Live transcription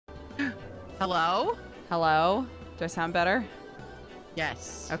Hello? Hello? Do I sound better?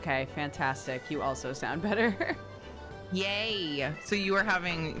 Yes. Okay, fantastic. You also sound better. Yay. So you were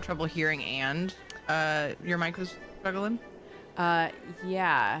having trouble hearing and your mic was struggling?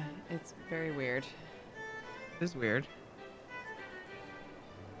 Yeah. It's very weird. It is weird.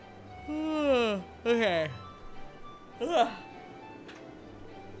 Okay.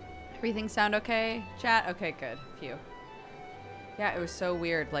 Everything sound okay, chat? Okay, good. Phew. Yeah, it was so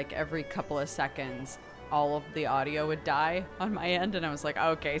weird. Like, every couple of seconds, all of the audio would die on my end, and I was like,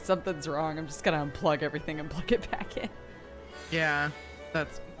 okay, something's wrong. I'm just gonna unplug everything and plug it back in. Yeah,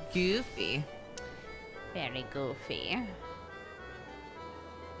 that's goofy. Very goofy.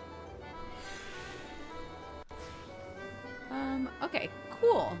 Okay,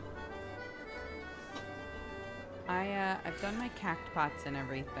 cool. I've done my cactpots and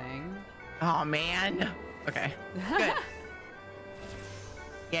everything. Oh, man. Okay, good.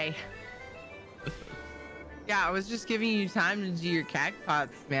 Yay. Yeah, I was just giving you time to do your cactpots,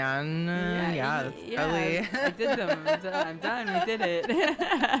 man. Yeah, totally. I did them. I'm done. We did it.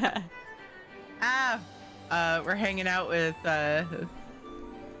 We're hanging out with,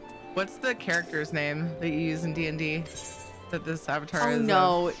 what's the character's name that you use in D&D? That this avatar is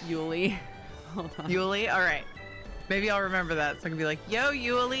no, Yuli. Hold on. Yuli? All right. Maybe I'll remember that so I can be like, yo,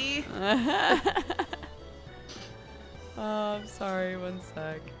 Yuli. Oh, I'm sorry. One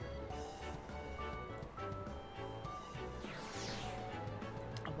sec.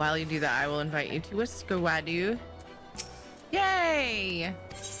 While you do that, I will invite you to a squadu. Yay!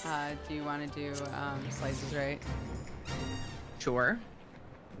 Do you want to do slices right? Sure.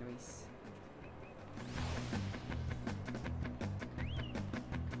 Nice.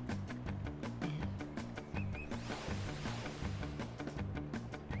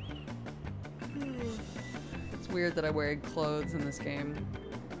 It's weird that I'm wearing clothes in this game.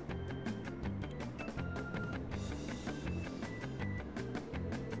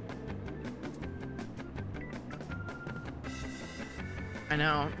 I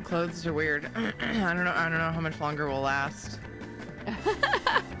know. Clothes are weird. I don't know how much longer we'll last.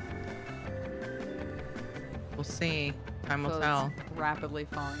 We'll see. Time will tell. Rapidly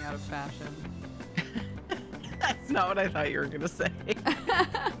falling out of fashion. That's not what I thought you were gonna say.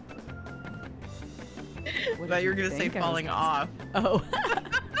 I thought you were gonna say falling off. Oh.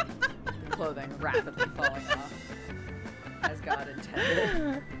 Clothing rapidly falling off. As God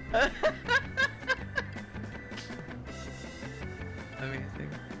intended. Amazing.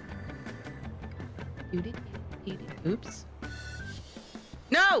 Oops.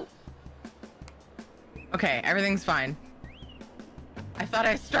 No! Okay, everything's fine. I thought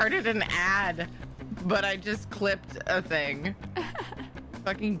I started an ad, but I just clipped a thing.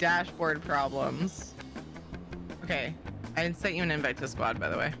 Fucking dashboard problems. Okay, I sent you an invite to squad, by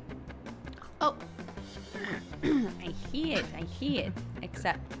the way. Oh. I hear it.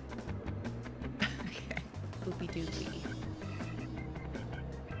 Except. Okay. Poopy doopy.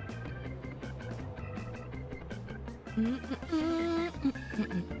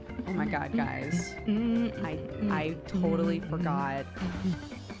 Oh my god, guys. I totally forgot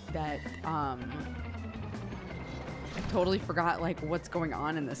that I totally forgot like what's going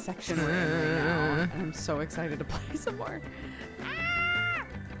on in the section we're in right now. And I'm so excited to play some more.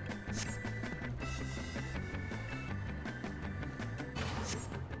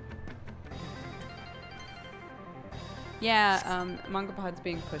 Yeah, Manga Pod's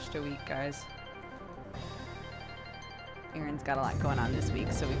being pushed a week, guys. Aaron's got a lot going on this week,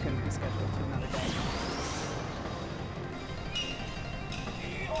 so we couldn't reschedule to another day.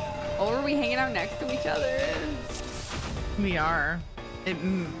 Oh, are we hanging out next to each other? We are. It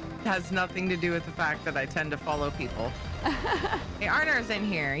has nothing to do with the fact that I tend to follow people. Hey, Arner's in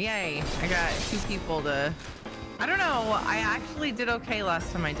here. Yay. I got 2 people to... I don't know. I actually did okay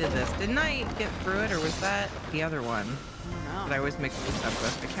last time I did this. Didn't I get through it, or was that the other one? I don't know. That I always mix this up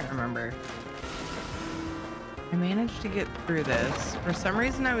with? I can't remember. I managed to get through this. For some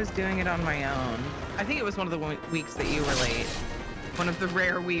reason, I was doing it on my own. I think it was one of the weeks that you were late. One of the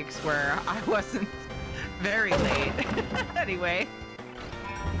rare weeks where I wasn't very late. Anyway.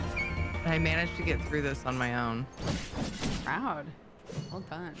 I managed to get through this on my own. Proud. Well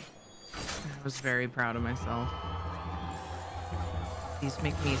done. I was very proud of myself. These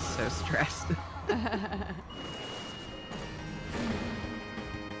make me so stressed.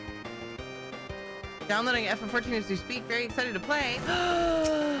 Downloading FF14 as we speak. Very excited to play.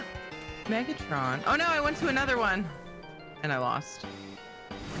 Megatron. Oh no, I went to another one. And I lost.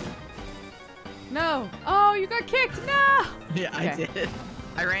 No. Oh, you got kicked. No. Yeah, okay. I did.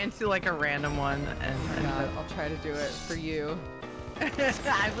 I ran to like a random one and oh God, I'll try to do it for you.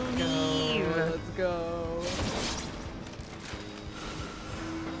 I believe. Let's go.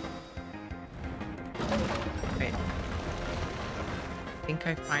 Wait. I think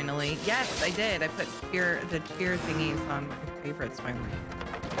I finally... Yes, I did. I put the cheer thingies on my favorites finally.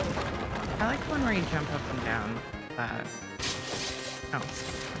 I like the one where you jump up and down. Oh.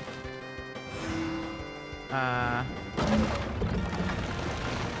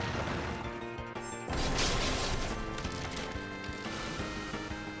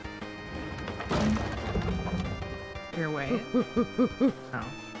 Your way. Oh.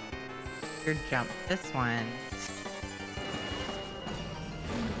 Your jump. This one.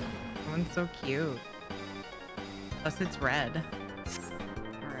 That one's so cute. Plus it's red.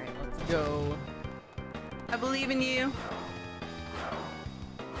 Alright, let's go. I believe in you.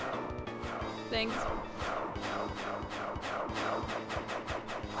 Thanks.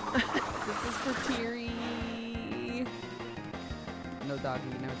 This is for Teary. No doggy,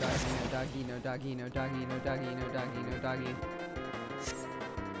 no doggy, no doggy, no doggy, no doggy, no doggy, no doggy, no doggy.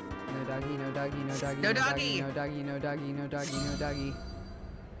 No doggy, no doggy, no doggy, No doggy. no doggy, no doggy, no doggy, no doggy.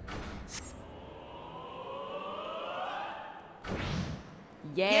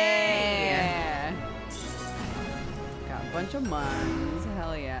 Yeah! Got a bunch of muns.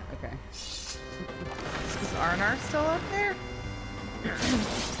 Hell yeah. Okay. Is Arnar still up there?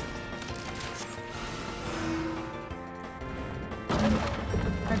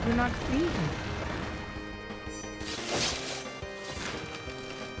 I do not see him.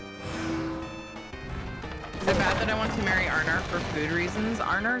 Is it bad that I want to marry Arnar for food reasons?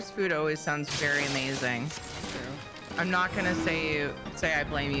 Arnar's food always sounds very amazing. True. I'm not gonna say I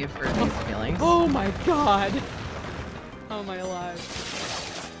blame you for these feelings. Oh my god! How am I alive?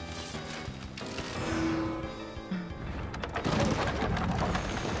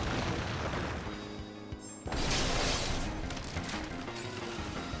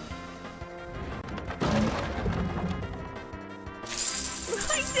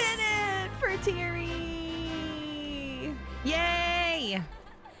 I did it! For Teary! Yay!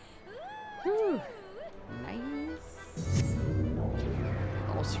 Whew. Nice.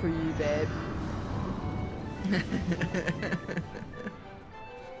 All's for you, babe.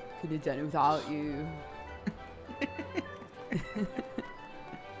 Could have done it without you.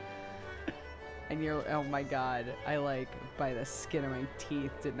 And you're, oh my god, I like, by the skin of my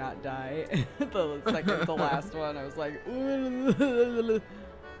teeth, did not die. The last one, I was like,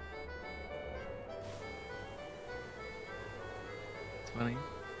 It's funny.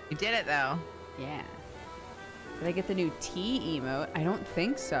 You did it though. yeah. Did I get the new tea emote? I don't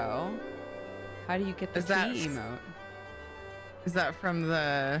think so. How do you get the Is that- tea emote? Is that from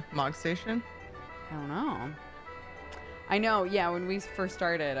the Mog Station? I don't know. I know, yeah, when we first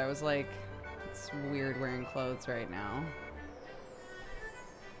started, I was like, it's weird wearing clothes right now.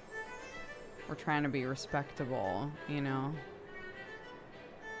 We're trying to be respectable, you know?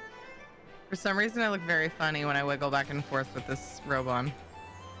 For some reason, I look very funny when I wiggle back and forth with this robe on.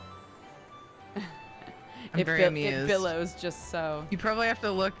 I'm very amused. It billows just so. You probably have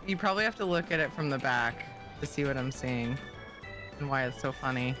to look. You probably have to look at it from the back to see what I'm seeing and why it's so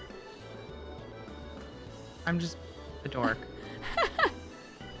funny. I'm just a dork. All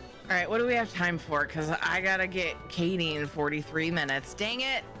right, what do we have time for? Because I gotta get Katie in 43 minutes. Dang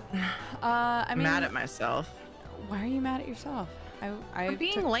it! I mean, I'm mad at myself. why are you mad at yourself? I'm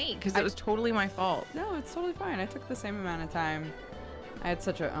being late because it was totally my fault. No, it's totally fine. I took the same amount of time. I had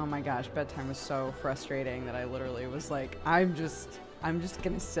such a, oh my gosh, bedtime was so frustrating that I literally was like, I'm just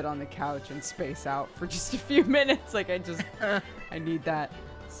gonna sit on the couch and space out for just a few minutes. Like I need that.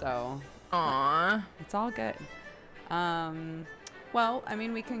 So, Aww. it's all good. Well, I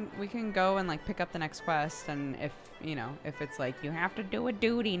mean, we can go and like pick up the next quest, and if it's like you have to do a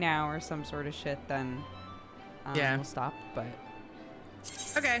duty now or some sort of shit, then yeah, we'll stop. But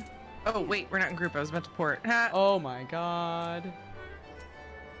okay. Oh wait, we're not in group. I was about to port. Ha. oh my god.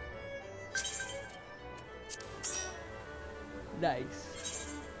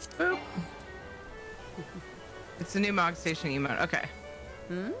 Nice. Boop. It's the new Mog Station emote. Okay.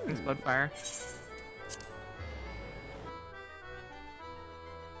 Explode fire.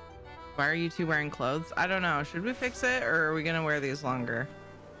 Why are you two wearing clothes? I don't know. Should we fix it or are we gonna wear these longer?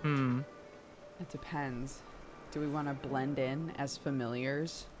 It depends. Do we want to blend in as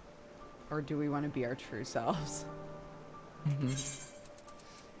familiars, or do we want to be our true selves?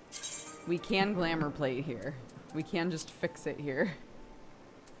 We can glamour plate here. We can just fix it here.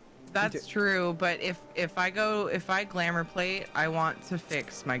 That's true, but if I glamour plate, I want to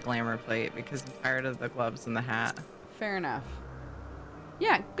fix my glamour plate because I'm tired of the gloves and the hat. Fair enough.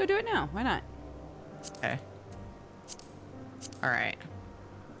 Yeah, go do it now. Why not? Okay. All right.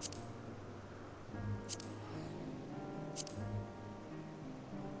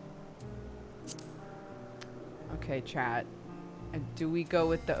 Okay, chat. Do we go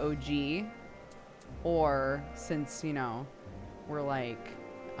with the OG? Or since, you know, we're like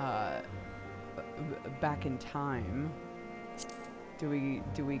back in time, do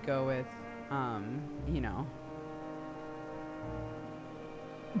we go with you know,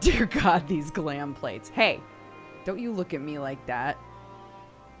 dear God, these glam plates. Hey, don't you look at me like that.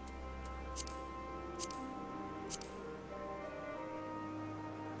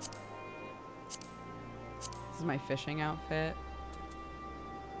 This is my fishing outfit.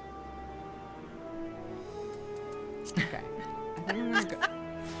 Okay. I think I'm gonna go.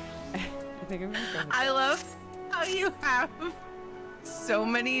 I think I'm gonna go. I love how you have so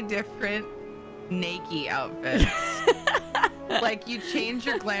many different naked outfits. Like you change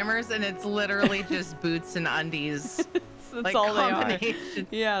your glamours and it's literally just boots and undies. That's like all they are. combination.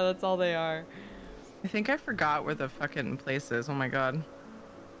 Yeah, that's all they are. I think I forgot where the fucking place is. Oh my god.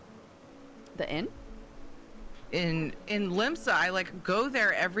 The inn? In Limsa, I like go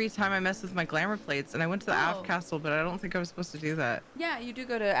there every time I mess with my glamour plates, and I went to the Aft Castle, but I don't think I was supposed to do that. Yeah, you do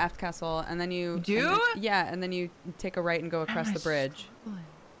go to Aft Castle, and then you do. And then you take a right and go across the bridge.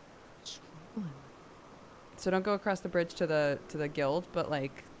 So don't go across the bridge to the guild, but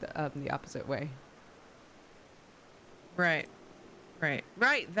like the opposite way. Right,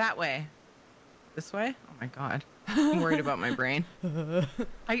 that way. This way? Oh my god, I'm worried about my brain.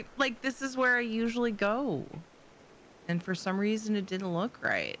 I like this is where I usually go. And for some reason, it didn't look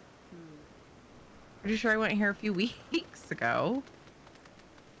right. Pretty sure I went here a few weeks ago.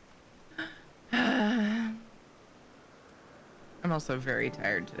 I'm also very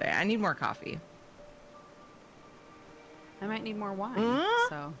tired today. I need more coffee. I might need more wine,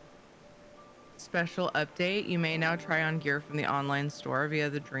 so. Special update. You may now try on gear from the online store via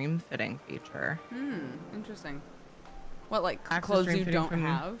the dream fitting feature. Interesting. What, like Access clothes you don't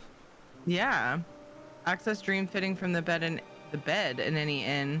have? Yeah. Access dream fitting from the bed in any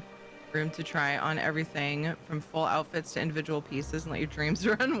inn. Room to try on everything from full outfits to individual pieces and let your dreams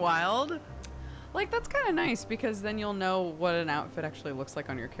run wild. Like, that's kind of nice because then you'll know what an outfit actually looks like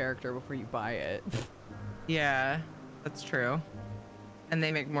on your character before you buy it. Yeah, that's true. And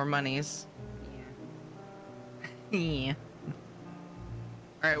they make more monies. Yeah.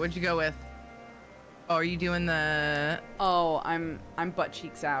 All right, what'd you go with? Oh, are you doing the... Oh, I'm butt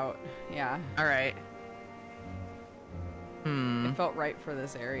cheeks out. Yeah. All right. It felt right for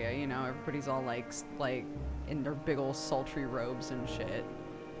this area, you know. Everybody's all like in their big old sultry robes and shit.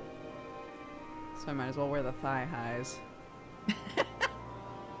 So I might as well wear the thigh highs.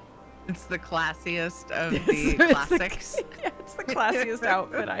 It's the classiest of the classics. It's the classiest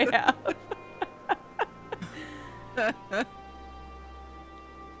outfit I have.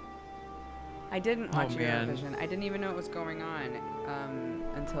 I didn't watch Eurovision. I didn't even know what was going on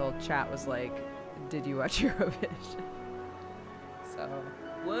until chat was like, "Did you watch Eurovision?" So,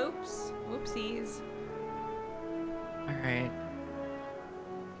 whoopsies. All right.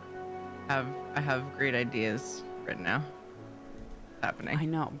 I have great ideas right now. Happening. I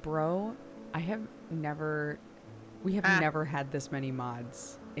know, bro. We have never had this many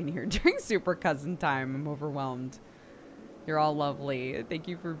mods in here during Super Cousin time. I'm overwhelmed. You're all lovely. Thank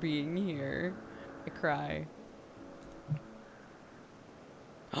you for being here. I cry.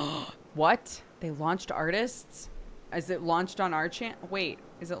 What? They launched artists? Is it launched on our channel? Wait,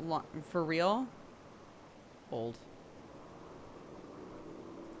 is it for real? Hold.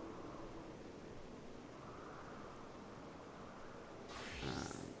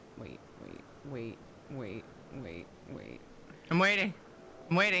 Wait. I'm waiting.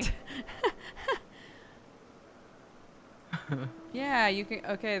 Yeah, you can.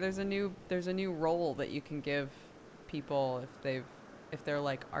 Okay, there's a new role that you can give people if they're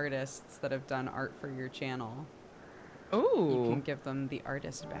like artists that have done art for your channel. Ooh. You can give them the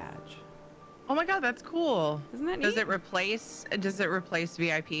artist badge. Oh my god, that's cool. Isn't that neat? Does it replace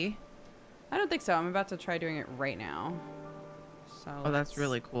VIP? I don't think so. I'm about to try doing it right now. So. Oh, that's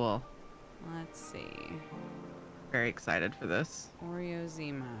really cool. Let's see. Very excited for this. Oreo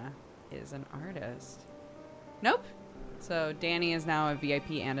Zima is an artist. Nope. So Danny is now a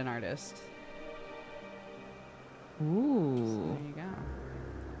VIP and an artist. Ooh. So there you go.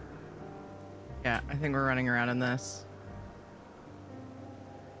 Yeah, I think we're running around in this.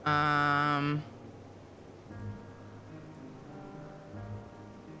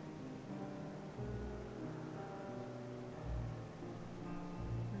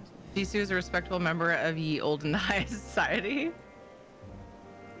 Jisoo is a respectable member of Ye Olden High Society.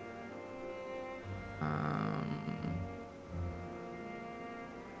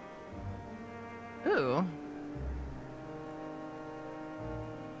 Ooh.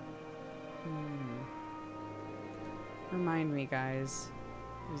 Remind me, guys.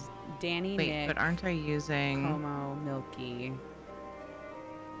 It was Danny, Wait, Nick, but aren't I using Como, Milky.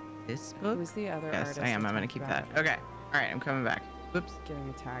 this book? Who's the other Yes, artist? I am. I'm going to talked keep about that. Okay. All right, I'm coming back. Whoops. Getting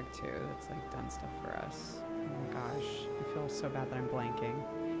a tag too. That's like done stuff for us. Oh my gosh. I feel so bad that I'm blanking.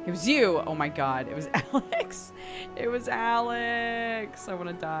 It was you! Oh my god. It was Alex. It was Alex. I want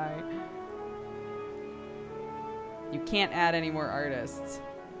to die. You can't add any more artists.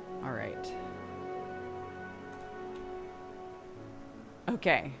 All right.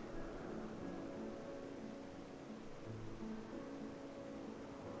 Okay.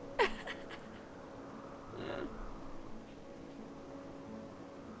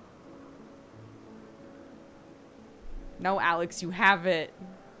 No, Alex, you have it.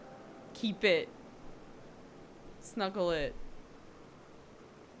 Keep it. Snuggle it.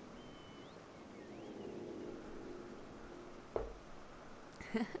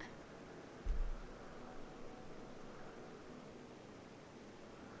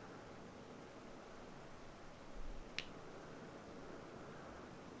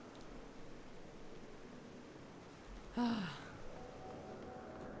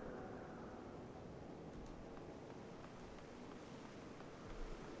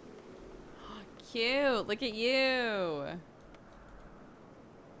 Cute. Look at you.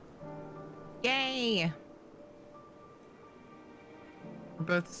 Yay! We're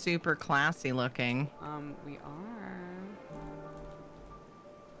both super classy looking. We are.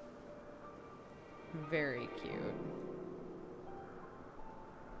 Very cute.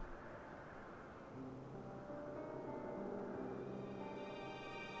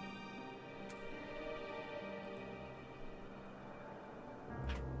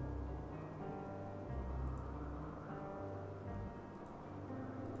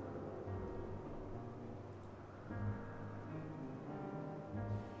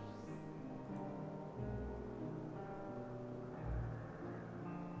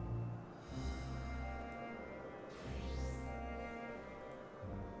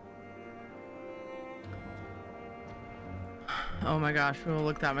 Oh my gosh, we will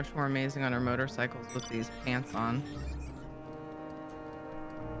look that much more amazing on our motorcycles with these pants on.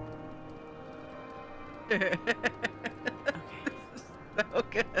 Okay. So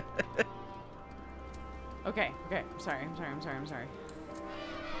good. Okay. I'm sorry.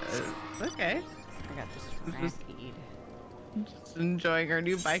 Okay. I got distracted. Just enjoying our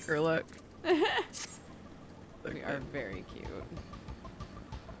new biker look. We are very cute.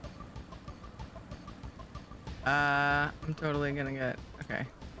 I'm totally gonna get... Okay.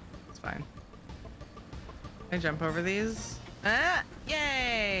 It's fine. Can I jump over these? Ah!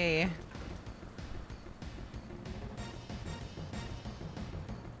 Yay!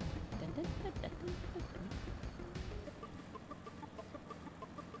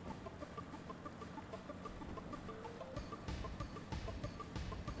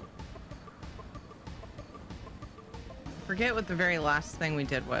 Forget what the very last thing we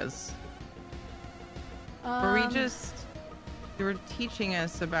did was. Were we just... You were teaching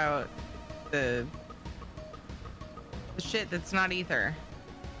us about the shit that's not ether.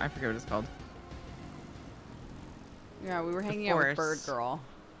 I forget what it's called. Yeah, we were hanging out with Bird Force. Girl.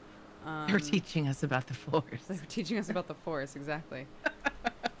 They were teaching us about the Force. They were teaching us about the Force, exactly.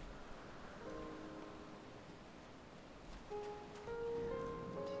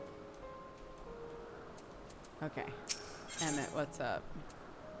 Okay. Emmett, what's up?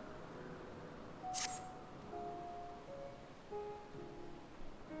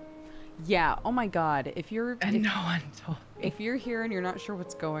 Yeah, oh my god, if you're And no one told me. if you're here and you're not sure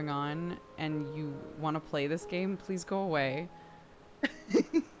what's going on and you want to play this game, please go away.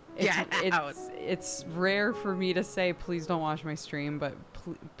 It's rare for me to say please don't watch my stream, but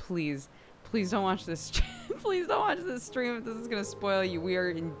please don't watch this please don't watch this stream if this is going to spoil you. We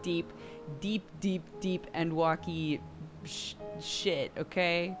are in deep endwalkie shit,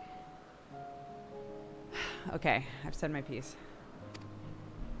 okay? Okay, I've said my piece.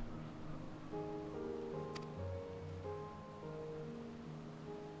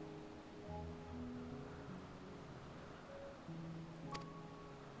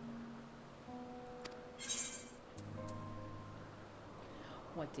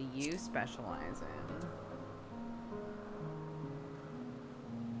 What do you specialize in?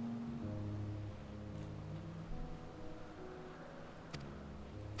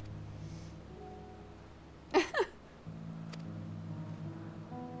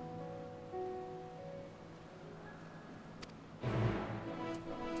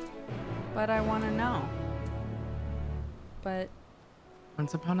 But I want to know. But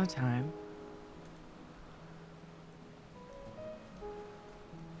Once upon a time,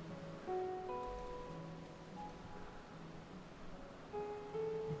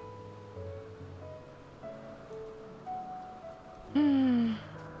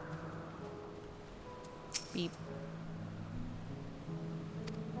 Beep.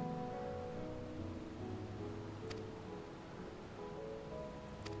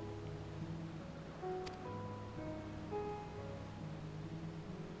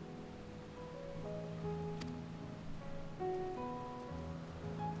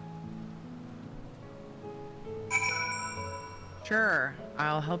 Sure,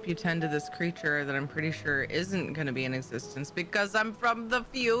 I'll help you tend to this creature that I'm pretty sure isn't going to be in existence because I'm from the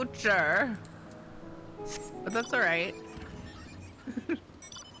future. But that's all right.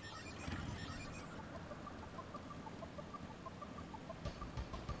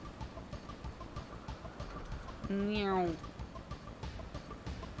 Meow.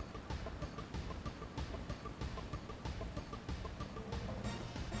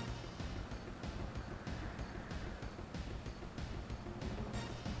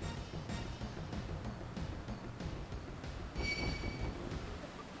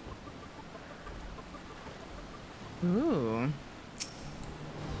 Ooh.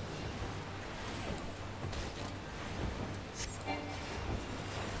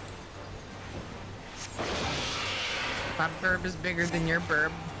 My burb is bigger than your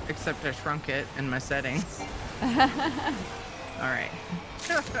burb, except I shrunk it in my settings. All right.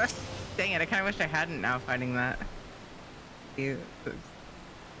 Dang it, I kind of wish I hadn't now fighting that.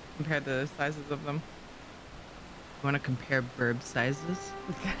 Compare the sizes of them. You want to compare burb sizes?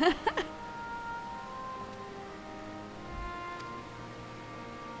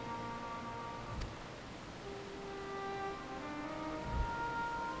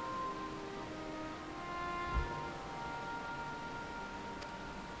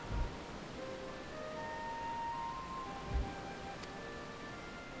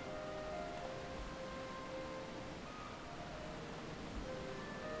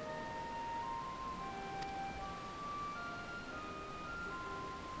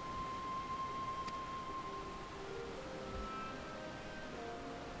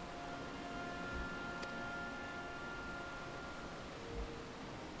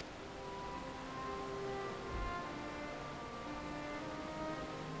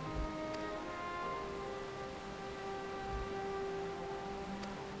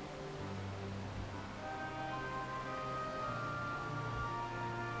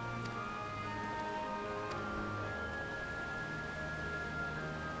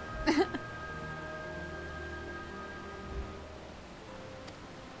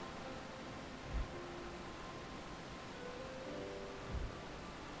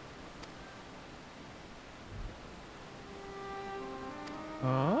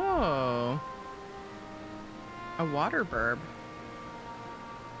 Oh, a water burb.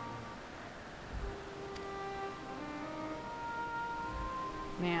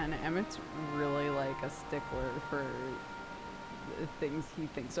 Man, Emmett's really like a stickler for the things he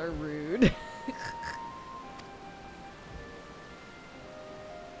thinks are rude.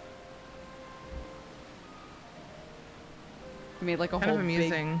 I made like a Kind whole of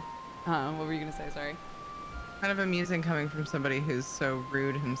amusing. Big, what were you gonna say? Sorry. Kind of amusing coming from somebody who's so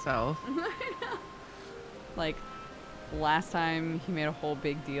rude himself. Like, last time he made a whole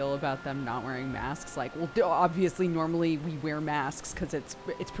big deal about them not wearing masks. Like, well, obviously normally we wear masks because it's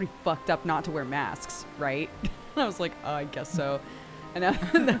pretty fucked up not to wear masks, right? And I was like, oh, I guess so. And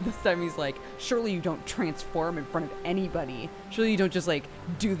then this time he's like, surely you don't transform in front of anybody. Surely you don't just like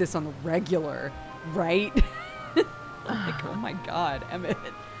do this on the regular, right? Like, oh my god, Emmett.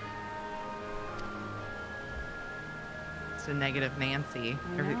 It's a negative Nancy.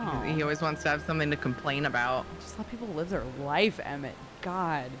 I know. He always wants to have something to complain about. Just let people live their life, Emmett.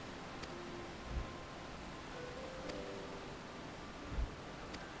 God.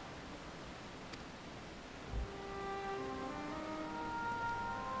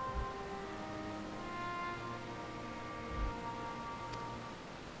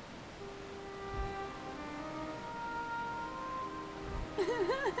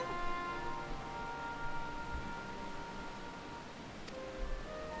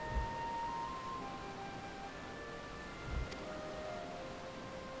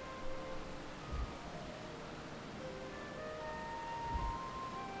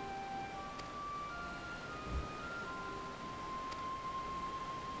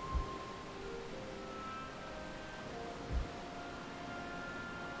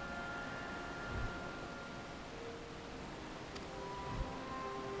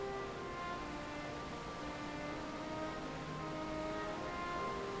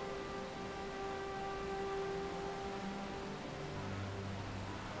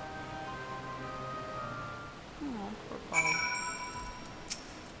 Oh, poor Bob.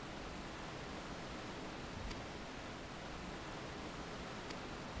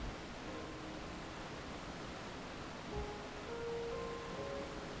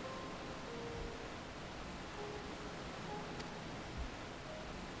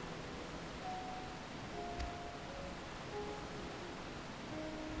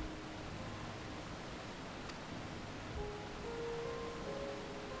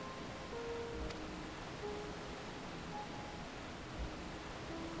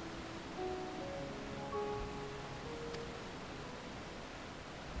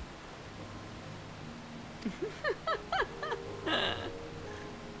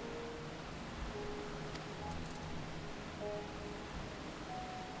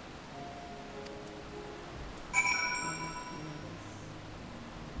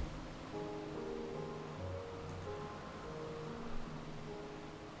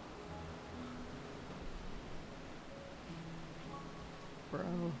 Bro.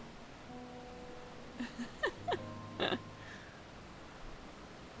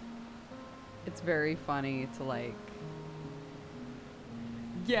 It's very funny to like.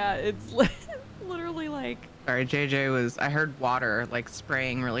 Yeah, it's literally like. Sorry, JJ was. I heard water like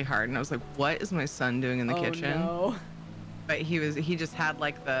spraying really hard, and I was like, "What is my son doing in the kitchen?" No. But he just had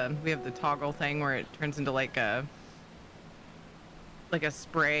like we have the toggle thing where it turns into like a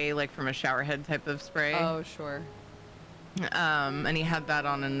spray, like from a shower head type of spray. Oh, sure. And he had that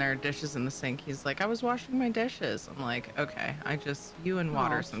on in their dishes in the sink. He's like, I was washing my dishes. I'm like, okay, you and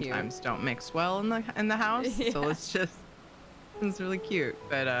water sometimes don't mix well in the house. Yeah. So it's really cute.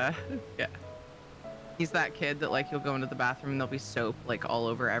 But yeah. He's that kid that like you'll go into the bathroom and there'll be soap like all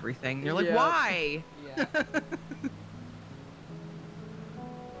over everything. And you're like, why? Yeah.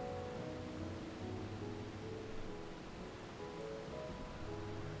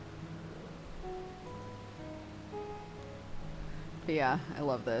 But yeah, I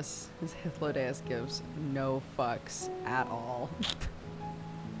love this. This Hythlodaeus gives no fucks at all.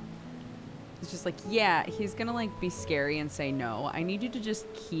 It's just like, yeah, he's gonna like be scary and say no. I need you to just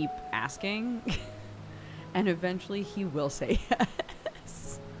keep asking. And eventually he will say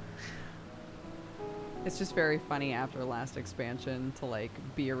yes. It's just very funny after last expansion to like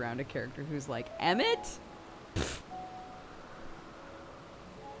be around a character who's like, Emmett?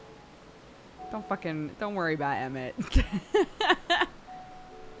 Don't worry about Emmett.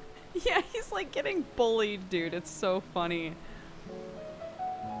 Yeah, he's like getting bullied, dude. It's so funny.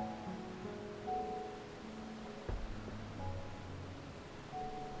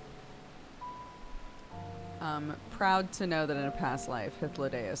 Proud to know that in a past life,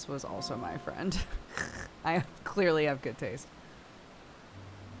 Hythlodaeus was also my friend. I clearly have good taste.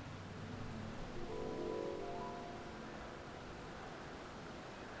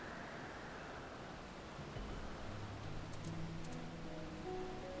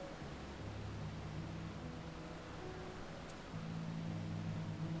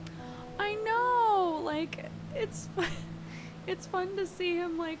 I know, like, it's fun to see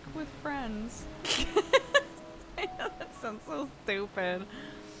him, like, with friends. I know that sounds so stupid.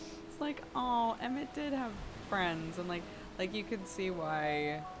 It's like, oh, Emmett did have friends, and like you could see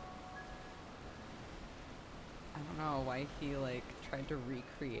why. I don't know why he like tried to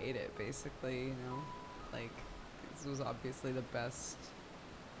recreate it. Basically, you know, like this was obviously the best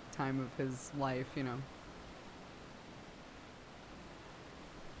time of his life, you know.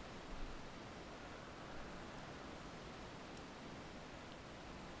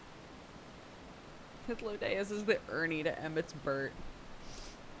 Hythlodaeus is the Ernie to Emmett's Bert.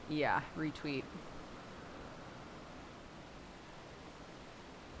 Yeah, retweet.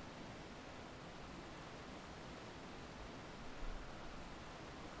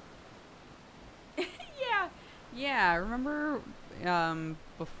 Yeah, remember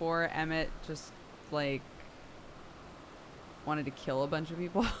before Emmett just like wanted to kill a bunch of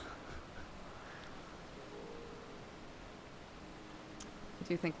people?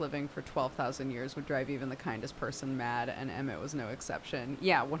 Do you think living for 12,000 years would drive even the kindest person mad, and Emmett was no exception?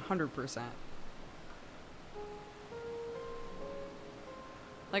 Yeah, 100%.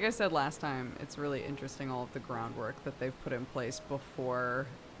 Like I said last time, it's really interesting all of the groundwork that they've put in place before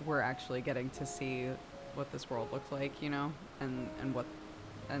we're actually getting to see what this world looks like, you know, and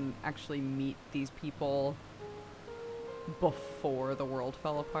actually meet these people before the world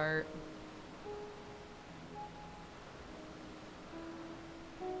fell apart.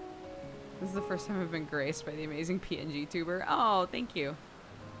 This is the first time I've been graced by the amazing PNG tuber. Oh, thank you.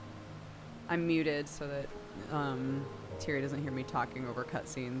 I'm muted so that Terry doesn't hear me talking over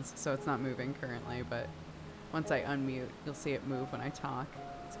cutscenes, so it's not moving currently, but once I unmute, you'll see it move when I talk.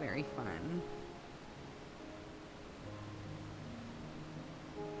 It's very fun.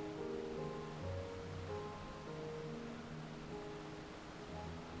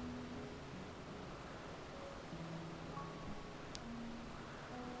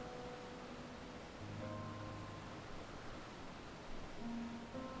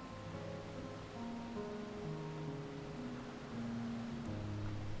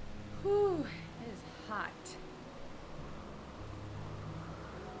 Whew, it is hot.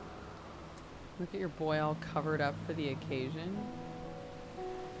 Look at your boy all covered up for the occasion.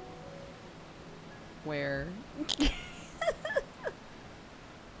 Where?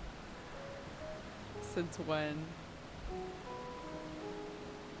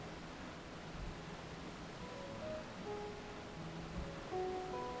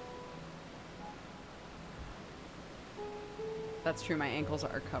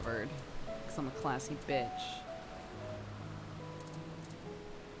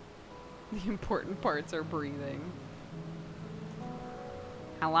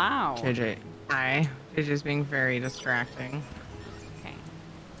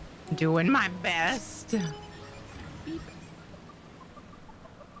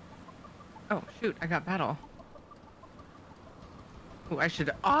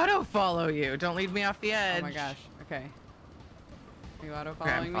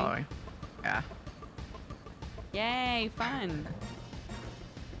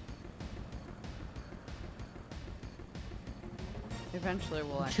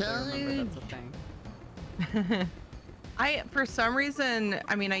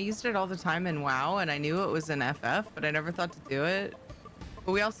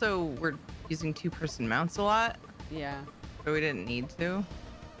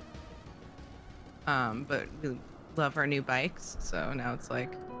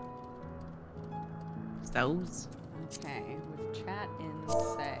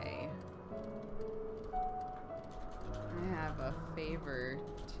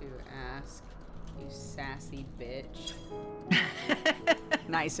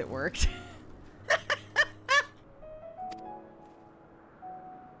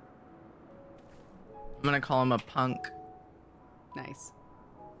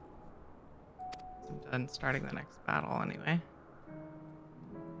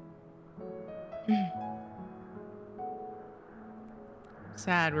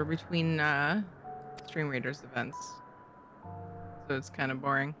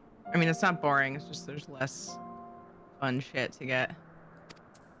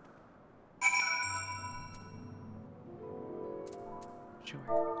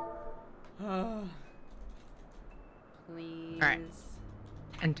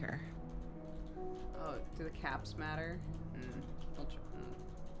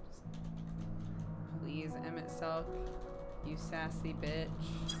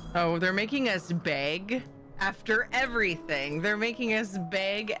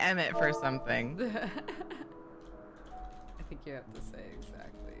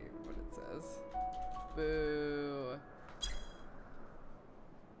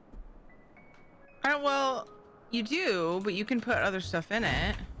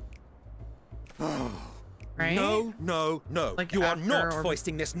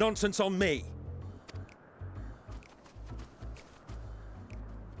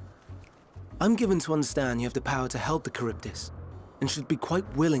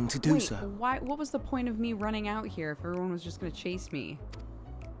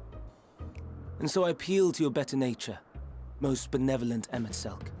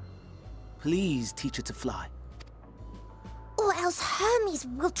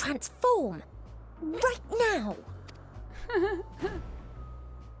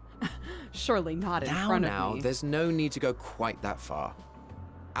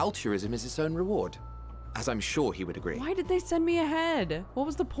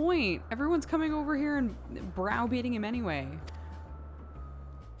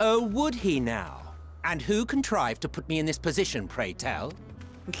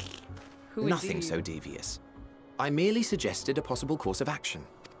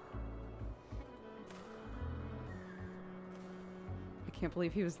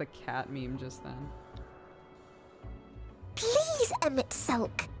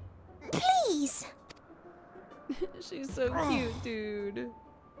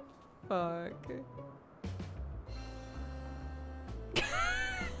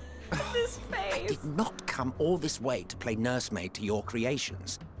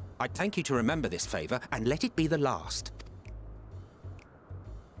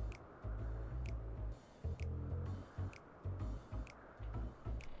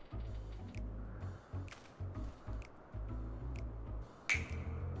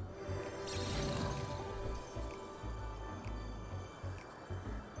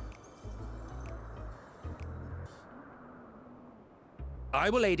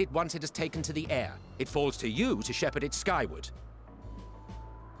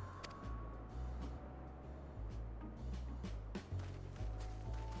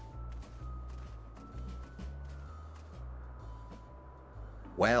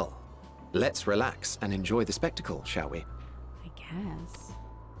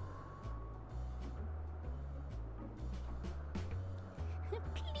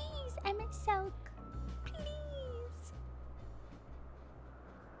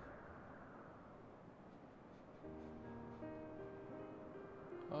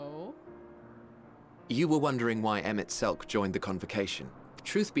 You were wondering why Emmett Selk joined the convocation.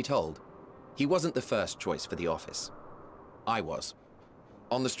 Truth be told, he wasn't the first choice for the office. I was,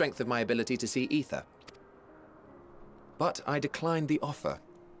 on the strength of my ability to see ether. But I declined the offer.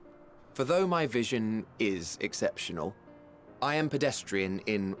 For though my vision is exceptional, I am pedestrian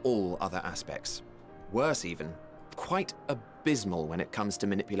in all other aspects. Worse even, quite abysmal when it comes to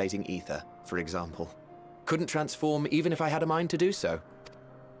manipulating ether, for example. Couldn't transform even if I had a mind to do so.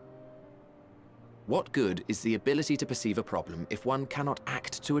 What good is the ability to perceive a problem if one cannot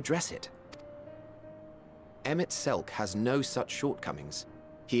act to address it? Emmett Selk has no such shortcomings.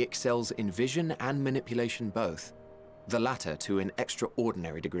 He excels in vision and manipulation both, the latter to an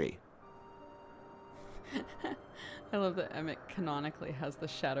extraordinary degree. I love that Emmett canonically has the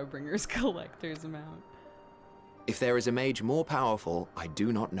Shadowbringers collector's mount. If there is a mage more powerful, I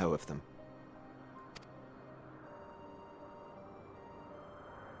do not know of them.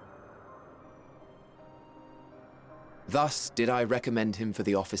 Thus did I recommend him for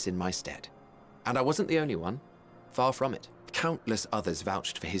the office in my stead. And I wasn't the only one. Far from it. Countless others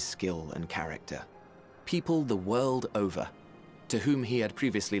vouched for his skill and character. People the world over, to whom he had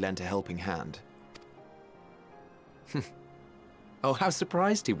previously lent a helping hand. Oh, how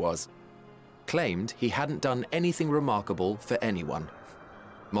surprised he was. Claimed he hadn't done anything remarkable for anyone.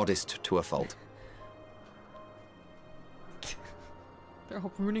 Modest to a fault. They're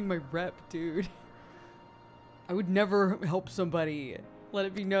all ruining my rep, dude. I would never help somebody. Let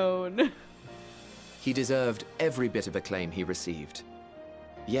it be known. He deserved every bit of acclaim he received.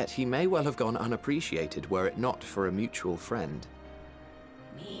 Yet he may well have gone unappreciated were it not for a mutual friend.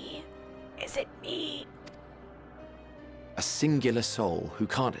 Me? Is it me? A singular soul who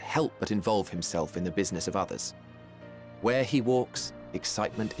can't help but involve himself in the business of others. Where he walks,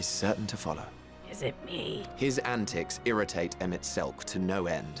 excitement is certain to follow. Is it me? His antics irritate Emmett Selk to no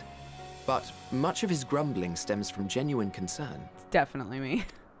end. But much of his grumbling stems from genuine concern. It's definitely me.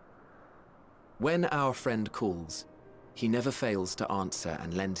 When our friend calls, he never fails to answer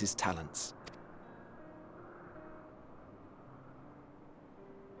and lend his talents.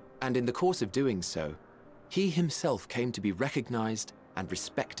 And in the course of doing so, he himself came to be recognized and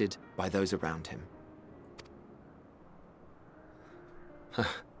respected by those around him.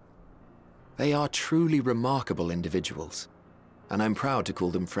 They are truly remarkable individuals, and I'm proud to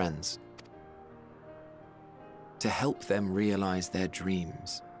call them friends. To help them realize their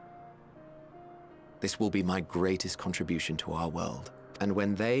dreams. This will be my greatest contribution to our world, and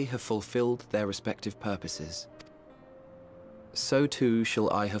when they have fulfilled their respective purposes, so too shall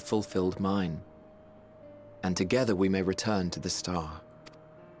I have fulfilled mine, and together we may return to the star.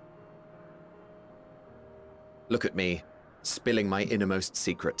 Look at me, spilling my innermost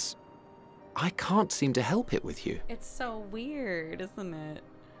secrets. I can't seem to help it with you. It's so weird, isn't it?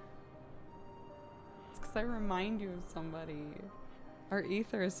 It's because I remind you of somebody. Our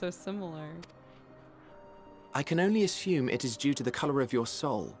ether is so similar. I can only assume it is due to the color of your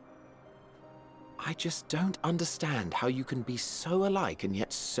soul. I just don't understand how you can be so alike and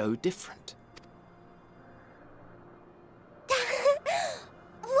yet so different.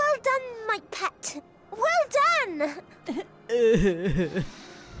 Well done, my pet. Well done!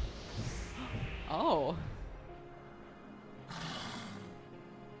 Oh.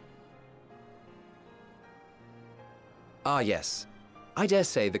 Ah, yes. I dare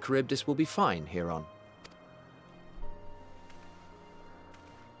say the Charybdis will be fine hereon.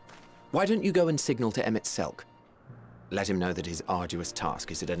 Why don't you go and signal to Emmett Selk? Let him know that his arduous task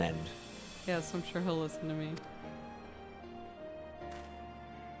is at an end. Yes, I'm sure he'll listen to me.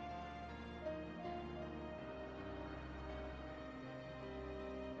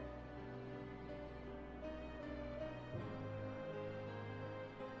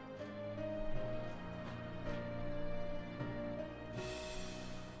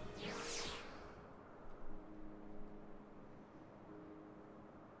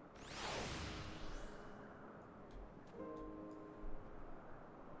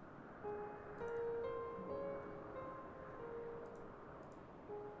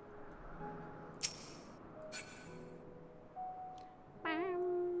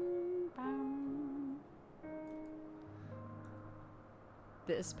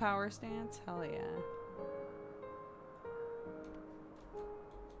 This power stance? Hell yeah.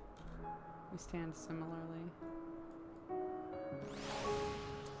 We stand similarly.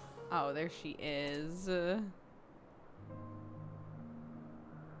 Oh, there she is.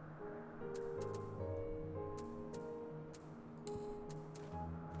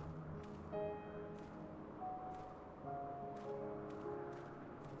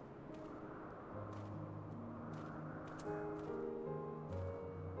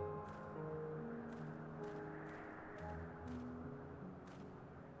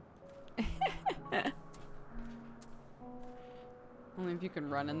 if you can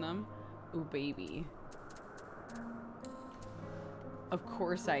run in them. Ooh, baby. Of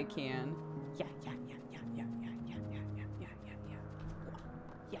course I can. Yeah.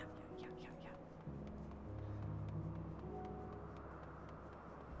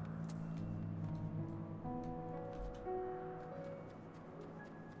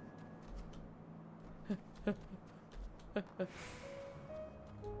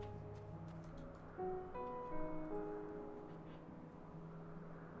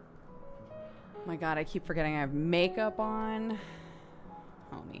 My god, I keep forgetting I have makeup on.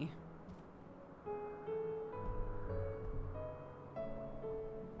 Homie.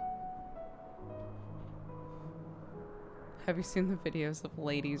 Have you seen the videos of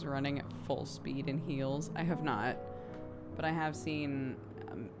ladies running at full speed in heels? I have not. But I have seen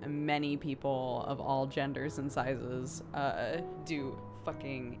many people of all genders and sizes do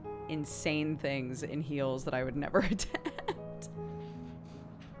fucking insane things in heels that I would never attempt.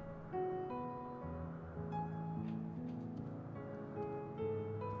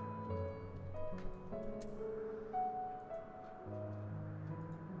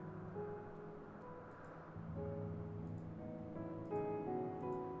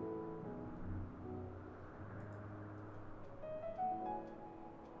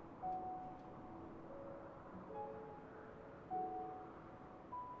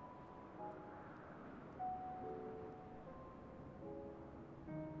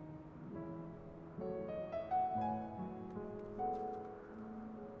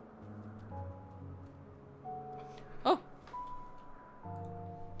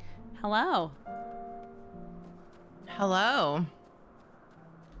 Hello. Hello.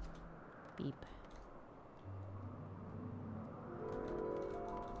 Beep.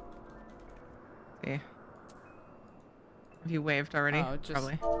 See. Have you waved already? Oh, just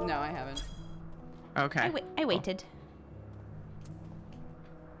Probably. no, I haven't. Okay. I waited.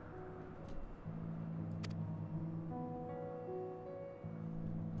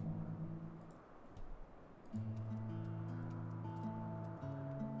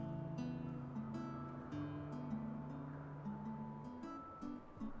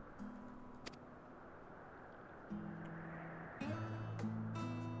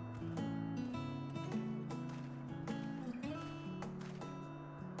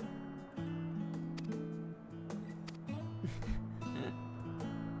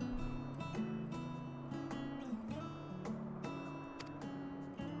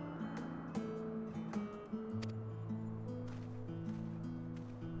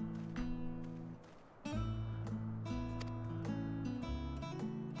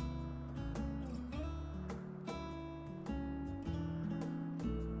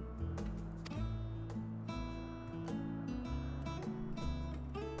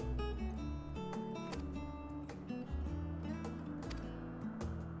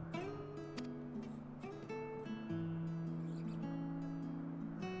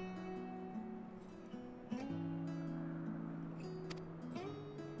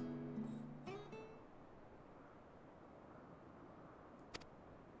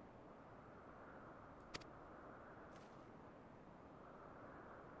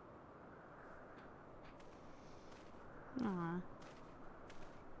 Aw.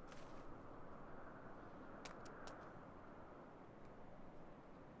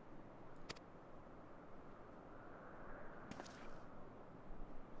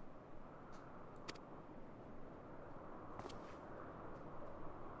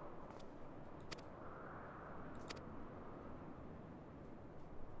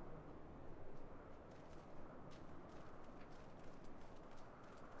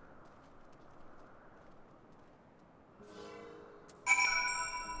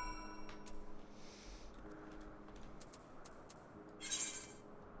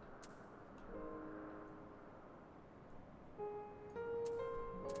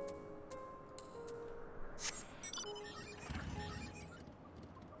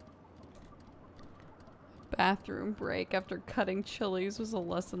 Bathroom break after cutting chilies was a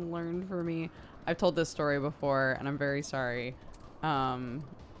lesson learned for me. I've told this story before and I'm very sorry.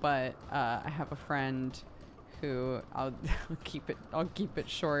 But I have a friend who I'll keep it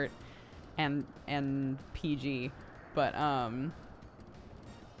short and PG. But I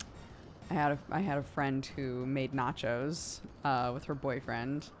had a friend who made nachos with her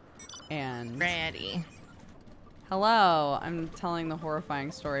boyfriend, and Ready. hello, I'm telling the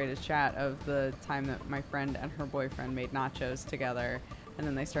horrifying story to chat of the time that my friend and her boyfriend made nachos together, and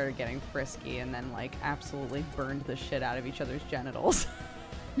then they started getting frisky and then like absolutely burned the shit out of each other's genitals.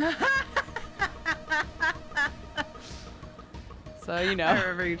 So, you know. I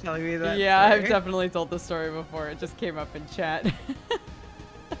remember you telling me that. Yeah, story. I've definitely told the story before. It just came up in chat.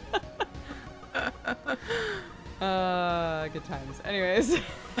 Good times. Anyways.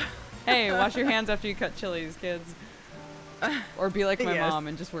 Hey, wash your hands after you cut chilies, kids. Or be like my mom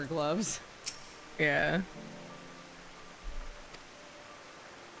and just wear gloves. Yeah.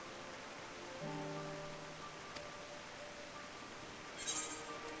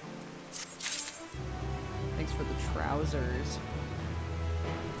 Thanks for the trousers.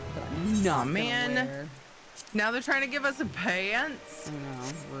 That I'm not gonna wear. Now they're trying to give us a pants. I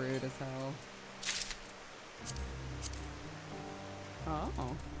know, rude as hell.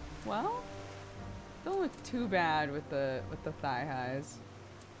 Oh, well, don't look too bad with the thigh highs.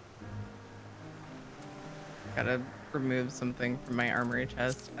 Gotta remove something from my armory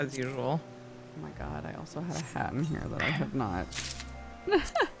chest as usual. Oh my god, I also had a hat in here that I have not.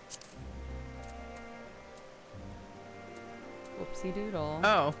 Whoopsie doodle.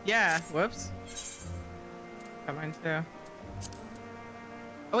 Oh, yeah. Whoops. Got mine too.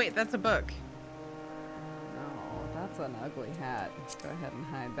 Oh wait, that's a book. No, that's an ugly hat. Go ahead and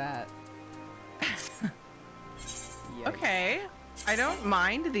hide that. Okay. I don't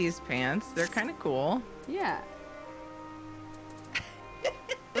mind these pants. They're kind of cool. Yeah.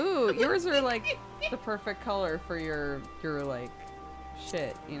 Ooh, yours are like the perfect color for your like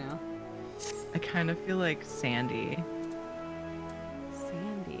shit, you know? I kind of feel like Sandy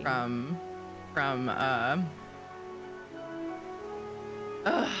Sandy. from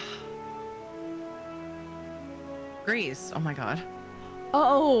Grease. Oh my god.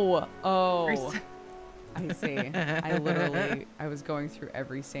 Oh. Grease. I see. I was going through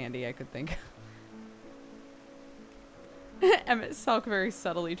every Sandy I could think of. Emmett Salk very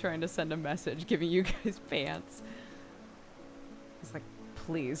subtly trying to send a message, giving you guys pants. He's like,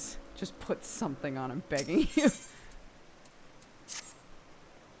 please, just put something on. I'm begging you.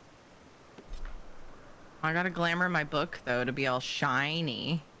 I gotta glamour my book though to be all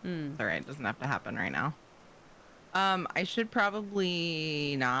shiny. It's alright, it doesn't have to happen right now. I should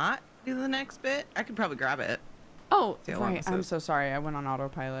probably not do the next bit. I could probably grab it. Oh, See how long right. this I'm is. so sorry. I went on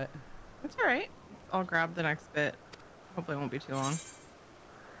autopilot. It's alright. I'll grab the next bit. Hopefully it won't be too long.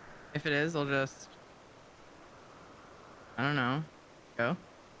 If it is, I'll just, I don't know, go.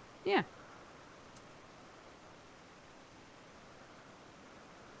 Yeah.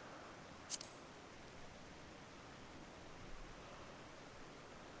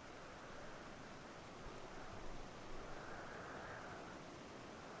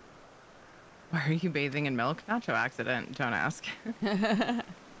 Why are you bathing in milk? Nacho accident, don't ask.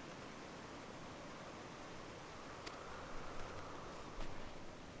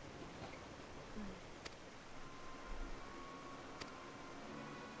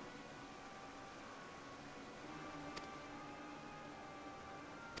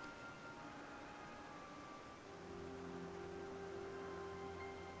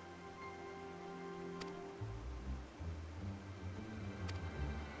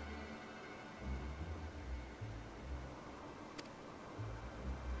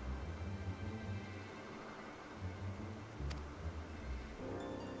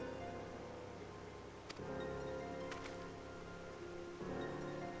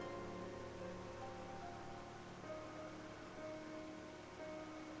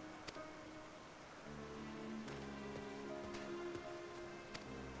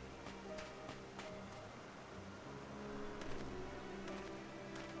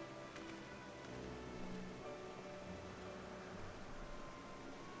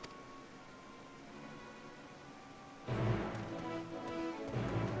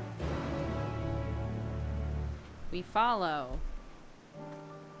 We follow.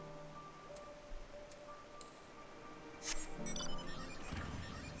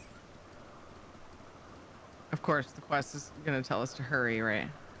 Of course, the quest is gonna tell us to hurry, right?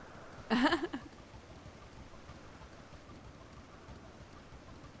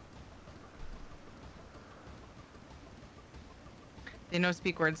 They know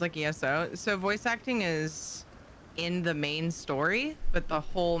speak words like ESO. So voice acting is in the main story, but the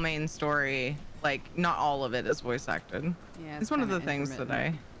whole main story, like not all of it is voice acted. Yeah, It's one of the things that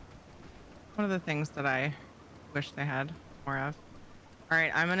I wish they had more of. All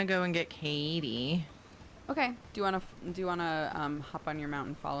right, I'm gonna go and get Katie. Okay. Do you wanna hop on your mount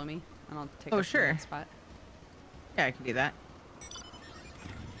and follow me, and I'll take Oh, up sure. the next spot. Yeah, I can do that.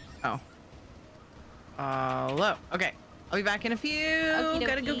 Oh. Hello. Okay. I'll be back in a few. Okie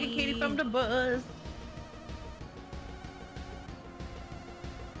Gotta go get dokie. Katie from the bus.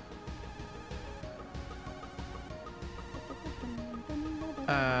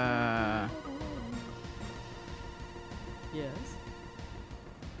 Yes.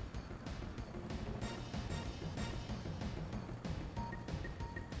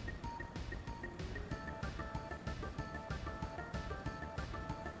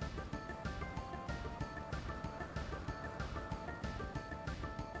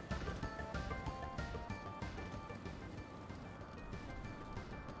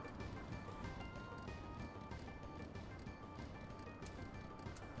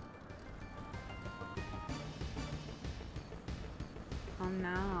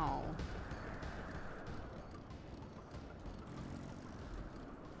 no.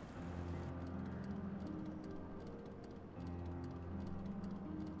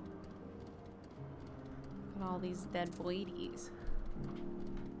 Look at all these dead boidies.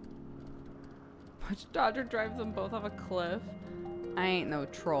 Watch Dodger drive them both off a cliff. I ain't no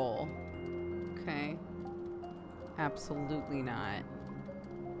troll. Okay. Absolutely not.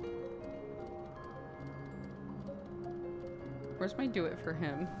 Where's my do it for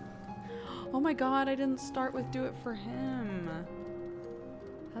him? Oh my god, I didn't start with do it for him.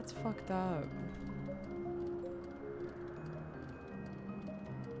 That's fucked up.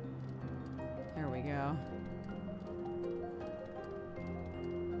 There we go.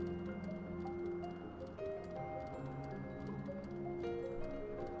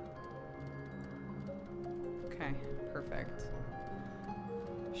 Okay, perfect.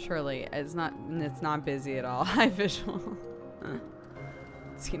 Surely it's not busy at all. High visual.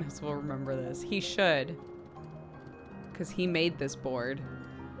 Xenos will remember this. He should. Because he made this board.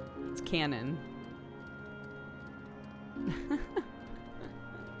 It's canon.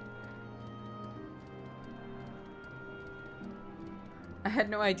 I had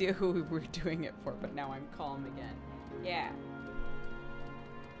no idea who we were doing it for, but now I'm calm again. Yeah.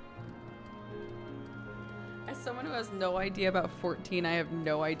 As someone who has no idea about 14, I have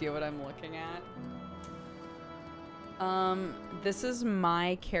no idea what I'm looking at. This is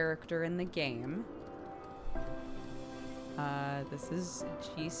my character in the game. This is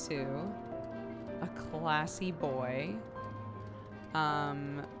Jisoo, a classy boy.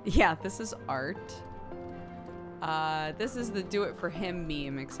 Yeah, this is art. This is the do it for him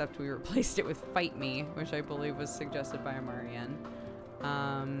meme, except we replaced it with fight me, which I believe was suggested by Amarian.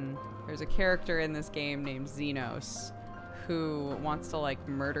 There's a character in this game named Xenos who wants to like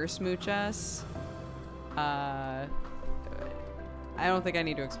murder smooch us. I don't think I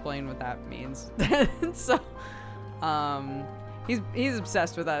need to explain what that means. So, he's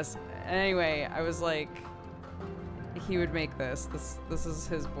obsessed with us. And anyway, I was like, he would make this. This is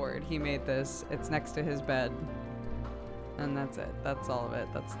his board. He made this. It's next to his bed. And that's it. That's all of it.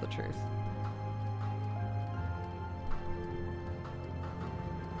 That's the truth.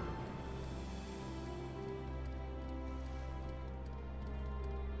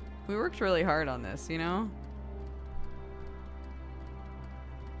 We worked really hard on this, you know?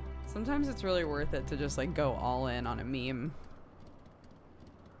 Sometimes it's really worth it to just like go all in on a meme.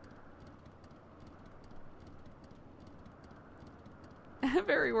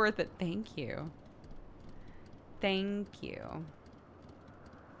 Very worth it. Thank you. Thank you.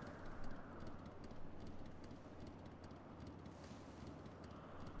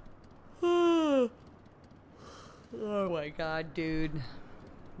 Oh my god, dude.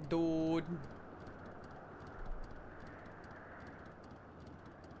 Dude.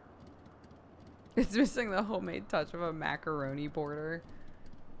 It's missing the homemade touch of a macaroni border.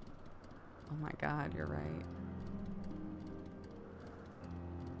 Oh my god, you're right.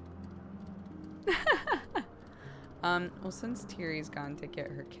 Well, since Tiri's gone to get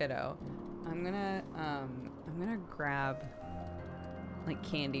her kiddo, I'm gonna grab like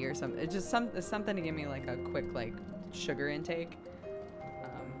candy or something. It's just something to give me like a quick like sugar intake.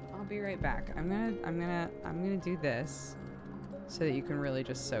 I'll be right back. I'm gonna do this so that you can really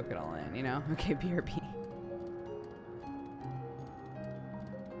just soak it all in, you know? Okay, BRB.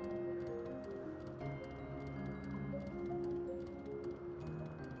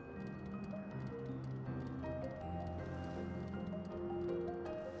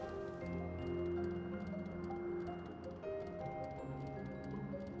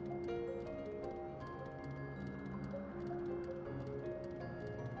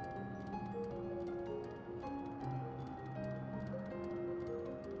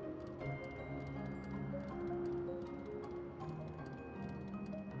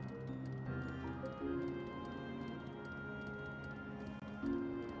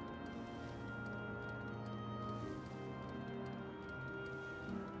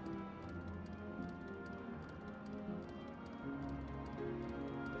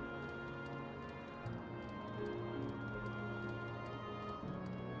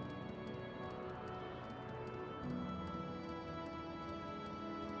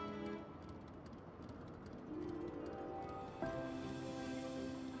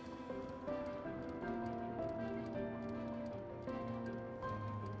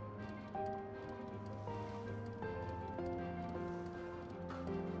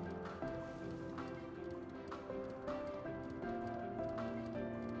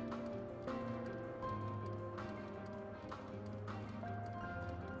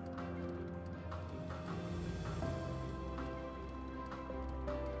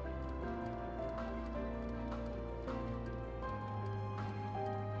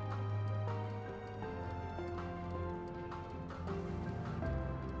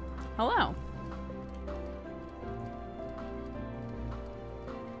 Hello.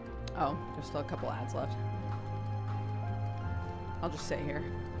 Oh, there's still a couple ads left. I'll just sit here.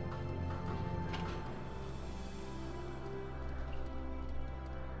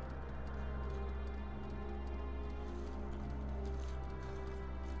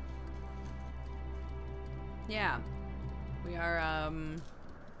 Yeah. We are,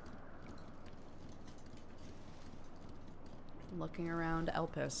 looking around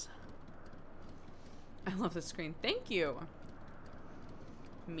Elpis. I love the screen. Thank you.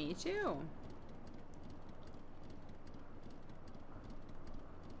 Me too.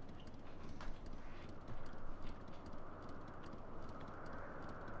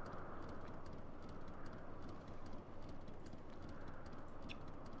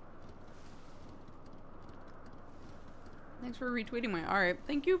 Thanks for retweeting my art.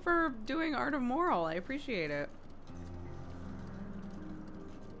 Thank you for doing Art of Moral. I appreciate it.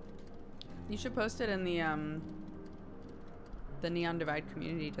 You should post it in the Neon Divide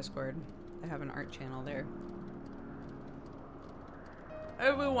community Discord. I have an art channel there.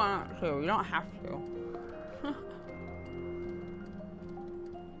 If we want to, you don't have to.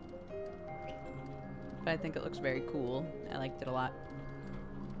 But I think it looks very cool. I liked it a lot.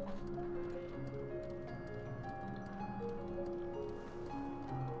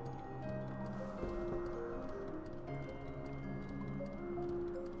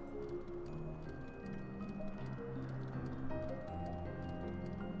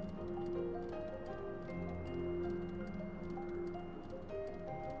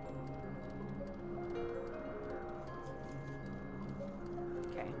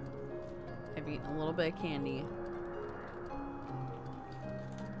 A little bit of candy.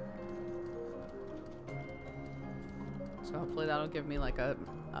 So hopefully that'll give me like a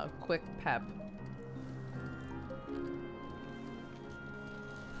quick pep.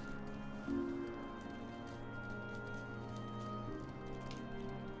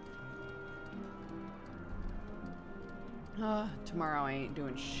 Tomorrow I ain't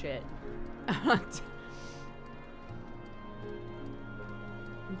doing shit.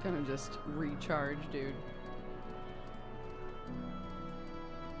 I'm gonna just recharge, dude.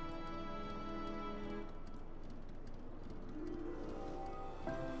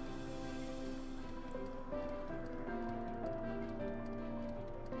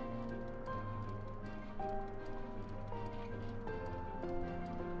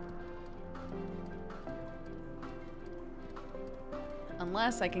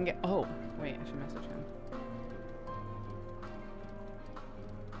 Unless I can get... Oh, wait, I should message him.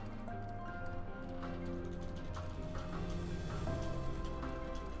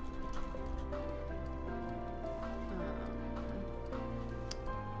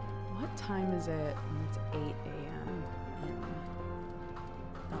 What time is it? It's 8 a.m. in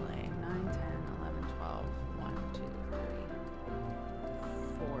LA. 9, 10, 11, 12, 1, 2, 3,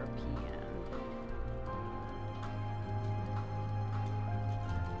 4 p.m.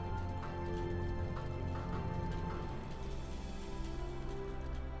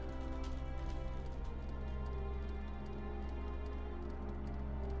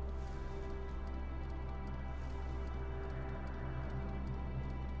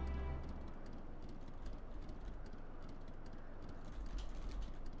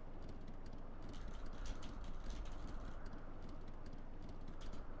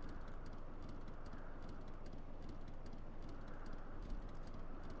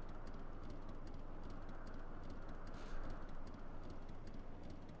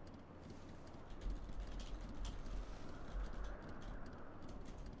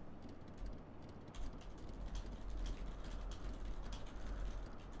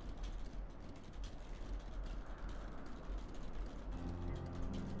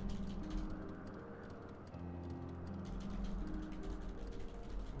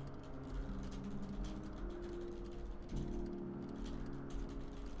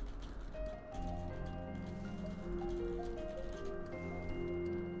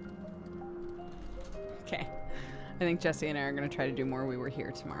 Okay. I think Jesse and I are going to try to do more We Were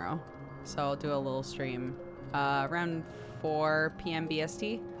Here tomorrow. So I'll do a little stream around 4 p.m.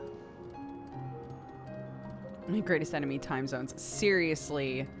 BST. My greatest enemy time zones.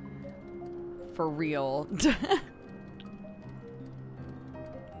 Seriously. For real.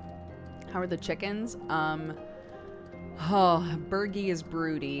 How are the chickens? Bergie is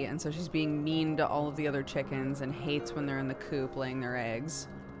broody, and so she's being mean to all of the other chickens and hates when they're in the coop laying their eggs.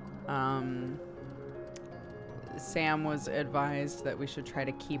 Sam was advised that we should try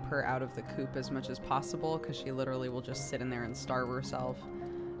to keep her out of the coop as much as possible because she literally will just sit in there and starve herself.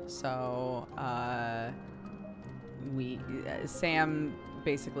 So, Sam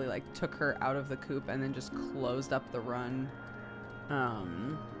basically like took her out of the coop and then just closed up the run.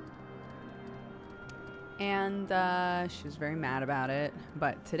 And she was very mad about it.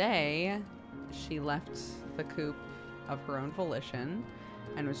 But today, she left the coop of her own volition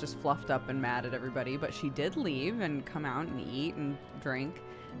and was just fluffed up and mad at everybody. But she did leave and come out and eat and drink.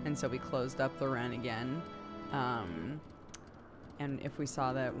 And so we closed up the run again. And if we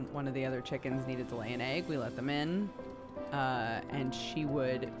saw that one of the other chickens needed to lay an egg, we let them in. And she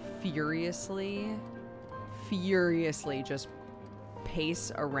would furiously just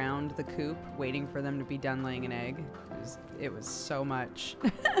pace around the coop waiting for them to be done laying an egg. It was so much.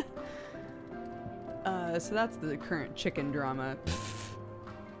 So that's the current chicken drama.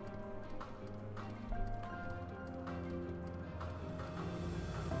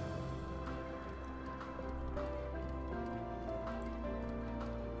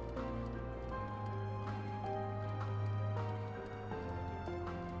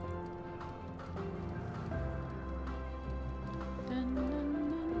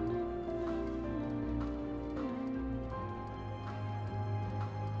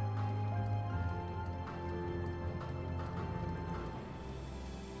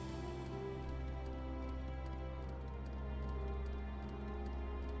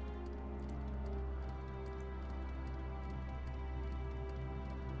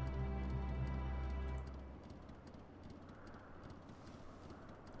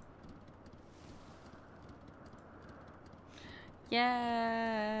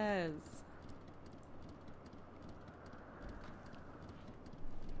 Yes.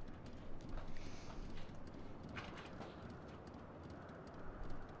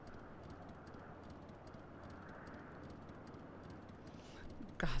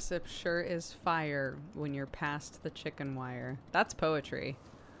 Gossip sure is fire when you're past the chicken wire. That's poetry.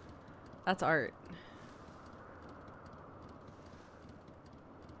 That's art.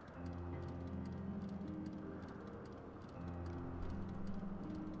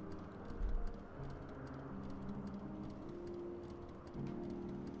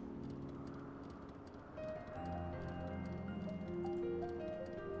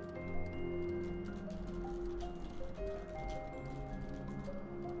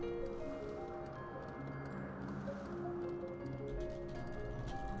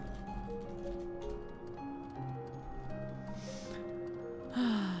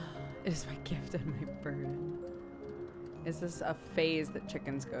 It is my gift and my burden. Is this a phase that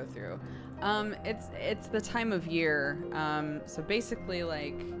chickens go through? It's the time of year. So basically,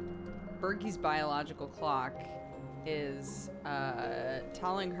 like, Bergie's biological clock is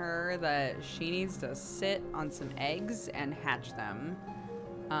telling her that she needs to sit on some eggs and hatch them.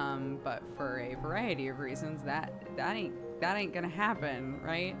 But for a variety of reasons, that ain't gonna happen,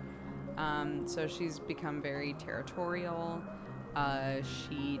 right? So she's become very territorial.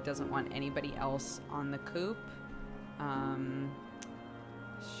 She doesn't want anybody else on the coop.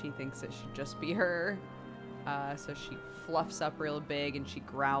 She thinks it should just be her. So she fluffs up real big and she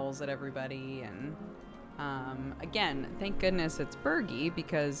growls at everybody. And again, thank goodness it's Bergie,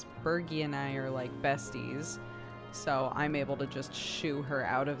 because Bergie and I are like besties. So I'm able to just shoo her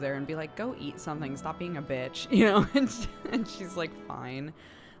out of there and be like, go eat something, stop being a bitch, you know? And she's like, fine.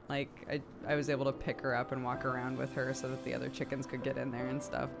 Like, I was able to pick her up and walk around with her so that the other chickens could get in there and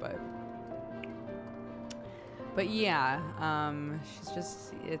stuff, but yeah, she's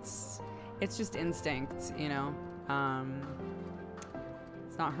just, it's just instinct, you know?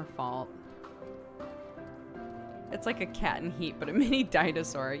 It's not her fault. It's like a cat in heat, but a mini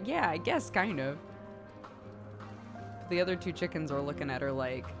dinosaur. Yeah, I guess, kind of. The other two chickens are looking at her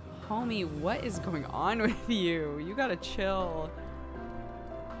like, homie, what is going on with you? You gotta chill.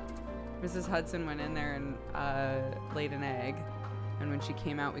 Mrs. Hudson went in there and laid an egg, and when she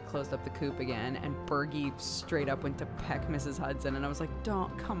came out, we closed up the coop again, and Bergie straight up went to peck Mrs. Hudson, and I was like,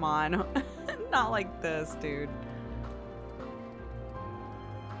 don't, come on. Not like this, dude.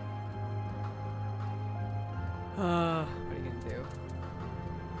 What are you gonna do?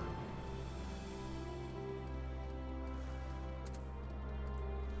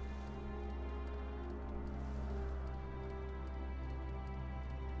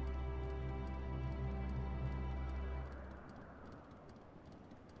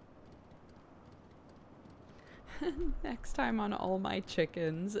 Next time on All My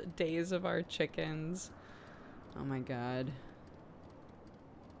Chickens, Days of Our Chickens. Oh my god.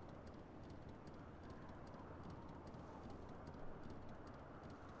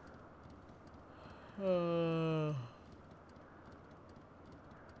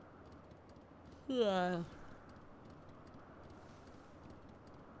 Yeah.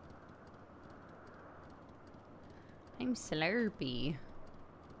 I'm slurpy.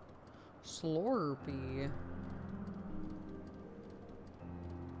 Slurpee.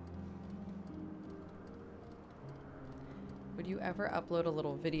 Would you ever upload a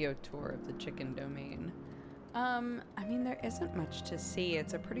little video tour of the chicken domain? I mean, there isn't much to see.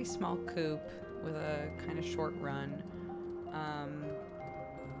 It's a pretty small coop with a kind of short run.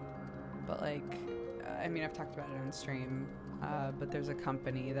 But like, I mean, I've talked about it on stream, but there's a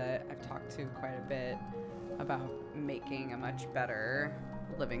company that I've talked to quite a bit about making a much better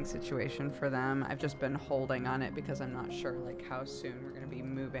living situation for them. I've just been holding on it because I'm not sure like how soon we're gonna be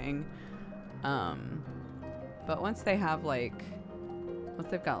moving. But once they have like, once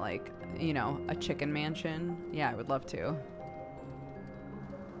they've got like, you know, a chicken mansion, yeah, I would love to.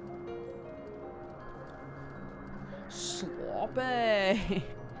 Sloppy.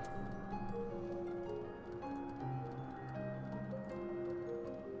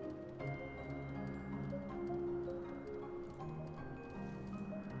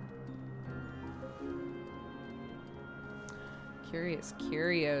 Curious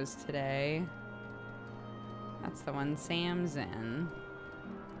Curios today. That's the one Sam's in.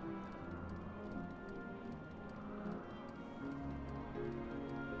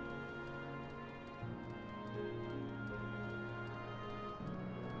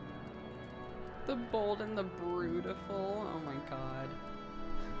 The Bold and the Brutiful. Oh my god.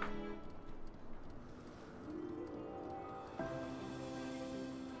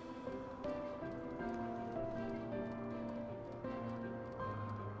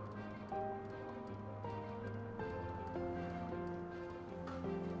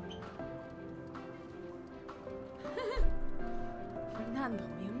 Fernando,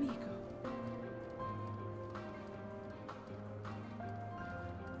 mi amigo.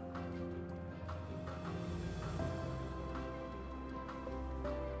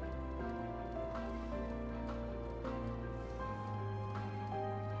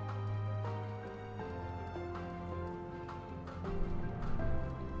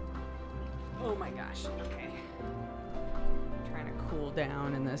 Oh my gosh, okay. I'm trying to cool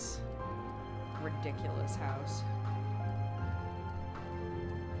down in this ridiculous house.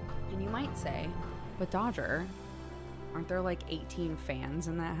 And you might say, but Dodger, aren't there like 18 fans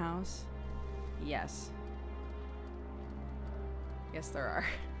in that house? Yes. Yes, there are.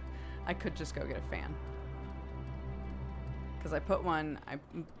 I could just go get a fan. Because I put one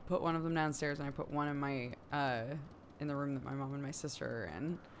of them downstairs and I put one in my, in the room that my mom and my sister are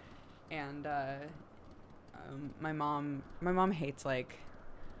in. And my mom hates like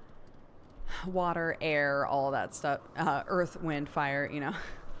water, air, all that stuff, earth, wind, fire, you know.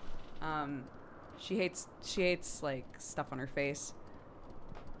 She hates like stuff on her face,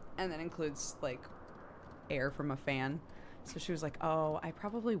 and that includes like air from a fan. So she was like, "Oh, I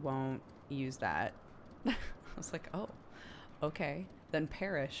probably won't use that." I was like, "Oh, okay, then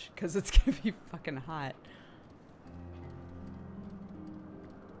perish, because it's gonna be fucking hot."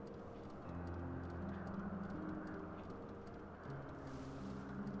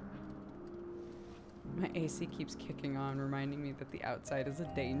 My AC keeps kicking on, reminding me that the outside is a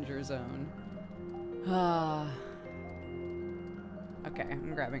danger zone. Okay,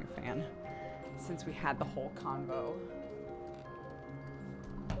 I'm grabbing a fan. Since we had the whole convo.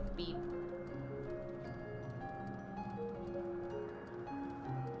 Beep.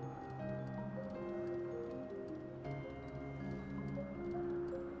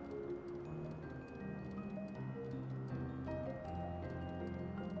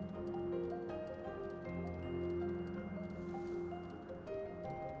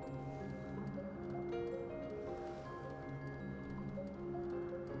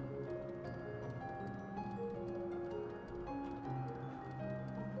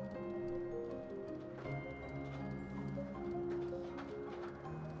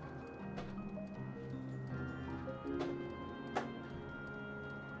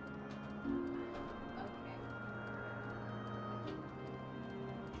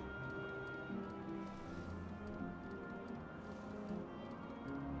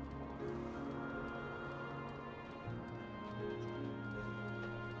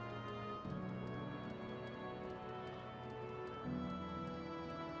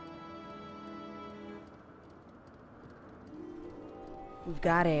 We've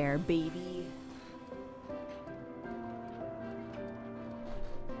got air, baby.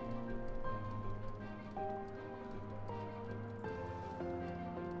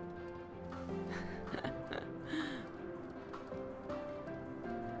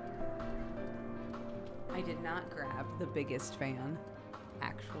 I did not grab the biggest fan,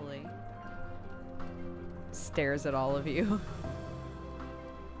 actually. Stares at all of you.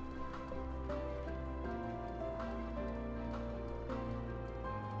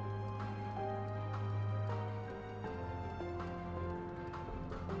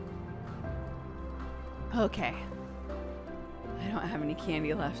 Okay. I don't have any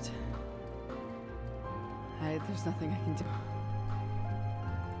candy left. There's nothing I can do.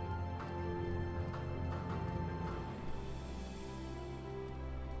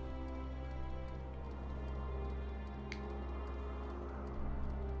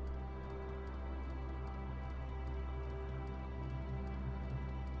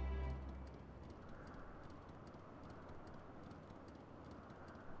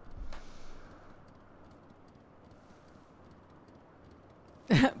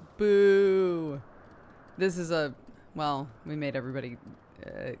 Boo. This is a, well, we made everybody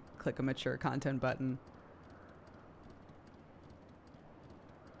click a mature content button.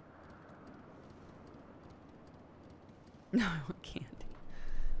 No, I want candy.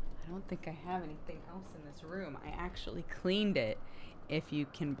 I don't think I have anything else in this room. I actually cleaned it, if you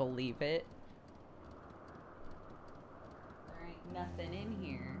can believe it. There ain't nothing in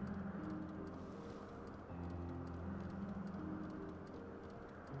here.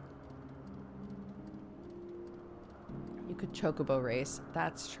 You could chocobo race.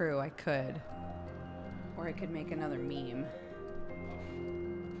 That's true, I could. Or I could make another meme.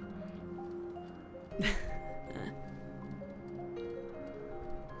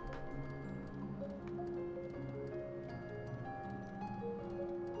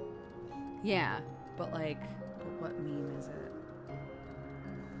 Yeah, but like, what meme is it?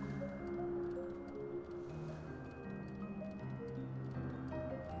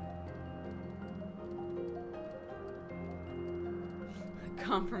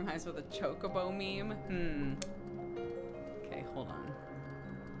 Compromise with a chocobo meme? Okay, hold on.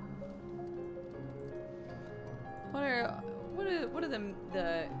 What are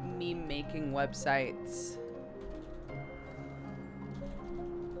the meme making websites?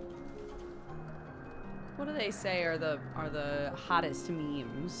 What do they say are the hottest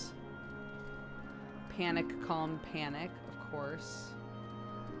memes? Panic, calm, panic, of course.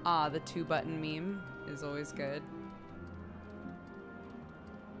 Ah, the 2-button meme is always good.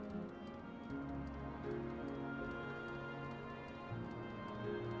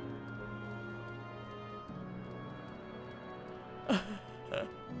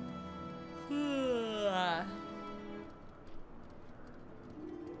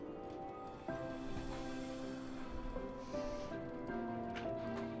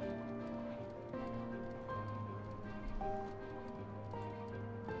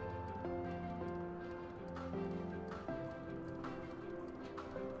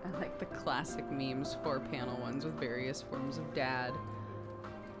 I like the classic memes, 4-panel ones with various forms of dad.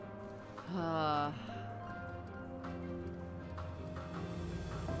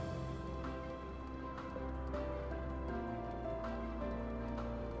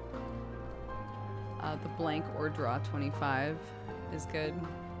 The blank or draw 25 is good.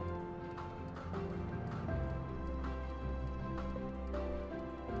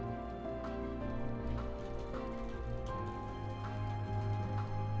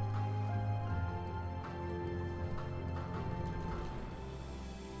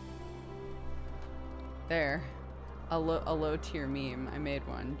 There. A low tier meme. I made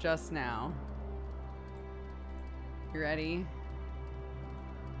one just now. You ready?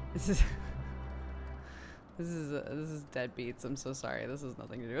 This is this is deadbeats. I'm so sorry. This has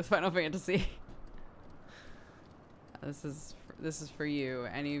nothing to do with Final Fantasy. This is for you.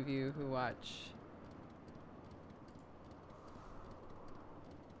 Any of you who watch.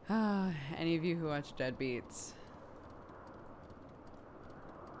 Any of you who watch deadbeats.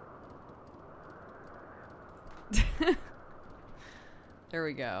 There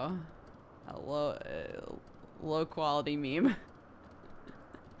we go. A low quality meme.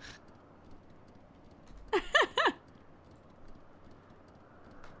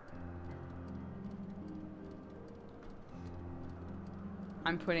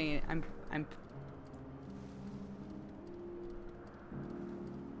 I'm putting it. I'm.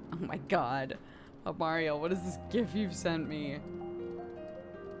 Oh my god, Mario! What is this GIF you've sent me?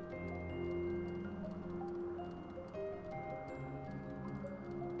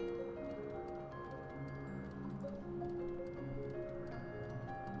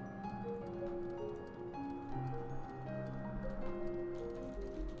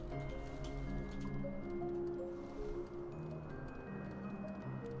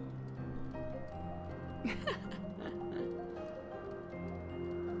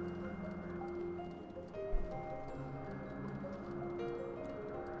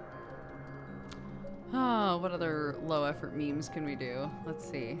 Oh, what other low effort memes can we do? Let's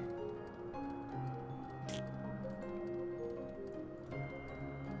see.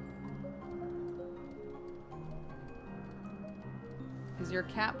 Is your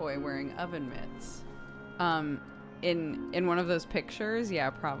cat boy wearing oven mitts? In one of those pictures, yeah,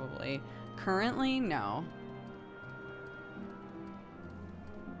 probably. Currently, no.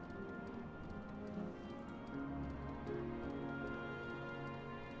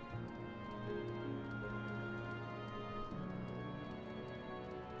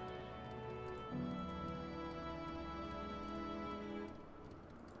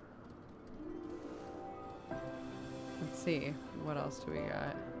 Let's see, what else do we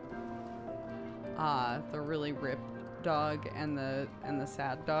got? The really ripped dog and the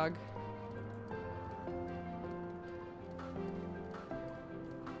sad dog.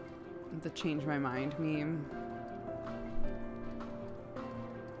 The change my mind meme.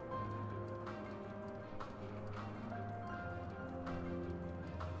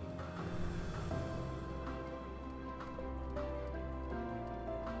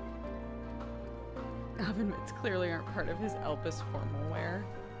 Oven mitts clearly aren't part of his Elpis formal wear.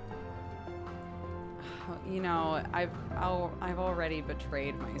 You know, I've already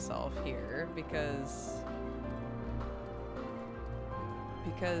betrayed myself here because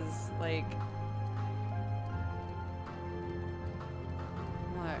like,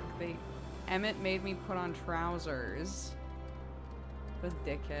 look, Emmett made me put on trousers. What a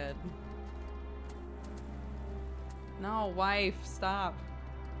dickhead. No, wife, stop.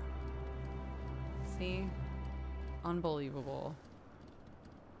 See? Unbelievable.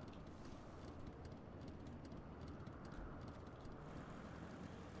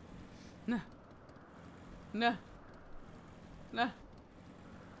 No. No. No.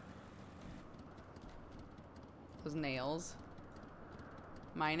 Those nails.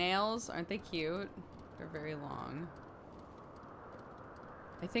 My nails, aren't they cute? They're very long.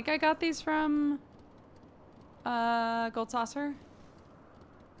 I think I got these from Gold Saucer.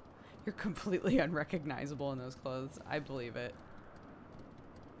 You're completely unrecognizable in those clothes. I believe it.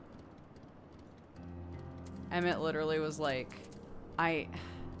 Emmett literally was like, I'm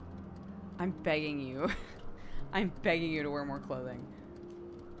begging you. I'm begging you to wear more clothing.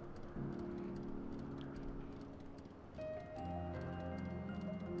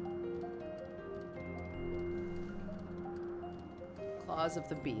 Claws of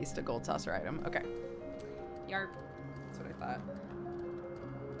the Beast, a Gold Saucer item. Okay. Yarp. That's what I thought.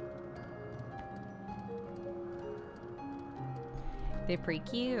 They're pretty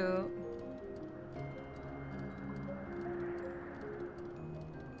cute.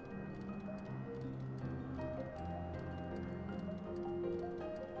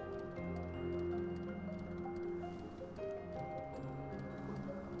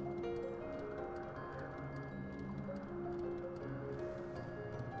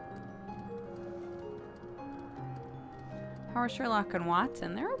 How are Sherlock and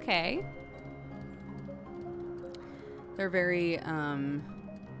Watson? They're okay. They're very, they're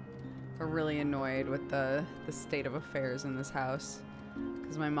really annoyed with the state of affairs in this house.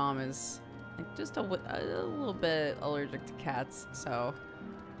 Because my mom is like just a little bit allergic to cats. So,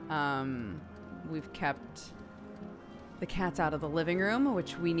 we've kept the cats out of the living room,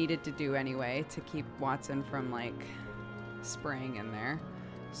 which we needed to do anyway to keep Watson from like spraying in there.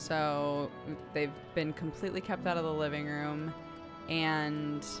 So they've been completely kept out of the living room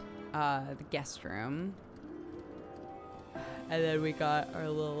and the guest room. And then we got our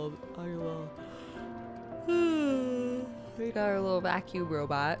little vacuum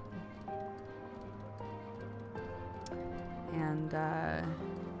robot. And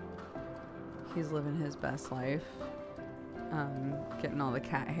he's living his best life. Getting all the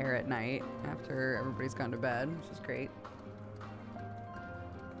cat hair at night after everybody's gone to bed, which is great.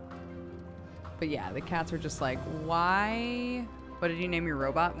 But yeah, the cats are just like, why? What did you name your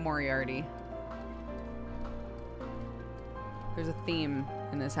robot? Moriarty. There's a theme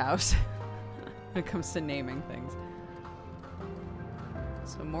in this house when it comes to naming things.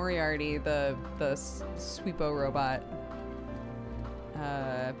 So Moriarty, the sweepo robot,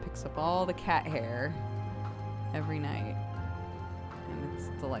 picks up all the cat hair every night. And it's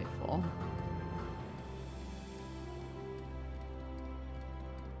delightful.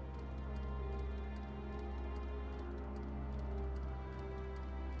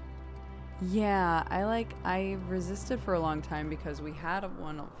 Yeah, I resisted for a long time because we had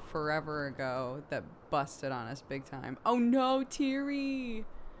one forever ago that busted on us big time. Oh no, Teary!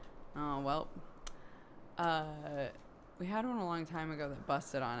 Oh, well. We had one a long time ago that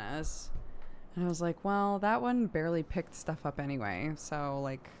busted on us. And I was like, well, that one barely picked stuff up anyway. So,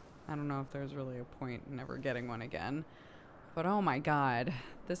 like, I don't know if there's really a point in ever getting one again. But oh my god,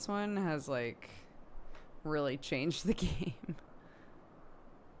 this one has, like, really changed the game.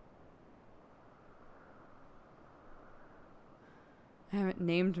 I haven't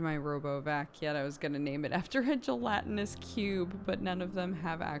named my Robovac yet. I was gonna name it after a gelatinous cube, but none of them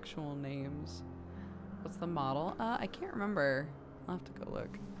have actual names. What's the model? I can't remember. I'll have to go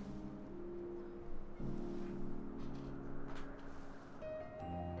look.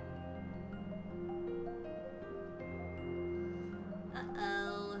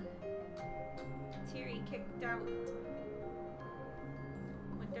 Uh-oh. Terry kicked out.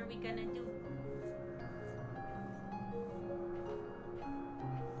 What are we gonna do?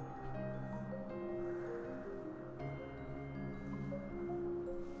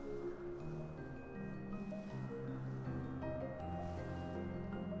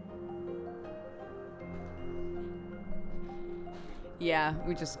 Yeah,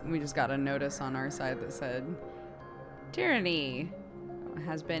 we just got a notice on our side that said Tyranny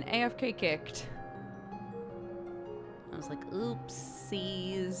has been AFK kicked. I was like,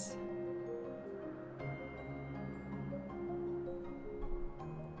 oopsies.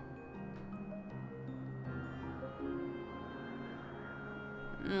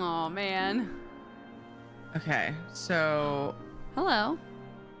 Oh man. Okay, so Hello.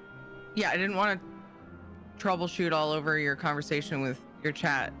 yeah, I didn't want to troubleshoot all over your conversation with your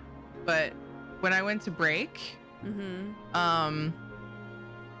chat, but when I went to break, all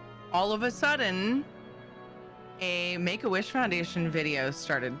of a sudden a Make-A-Wish Foundation video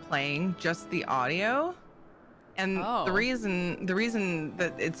started playing, just the audio, and the reason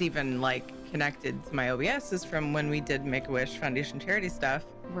that it's even like connected to my OBS is from when we did Make-A-Wish Foundation charity stuff.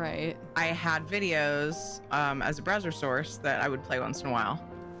 Right. I had videos as a browser source that I would play once in a while,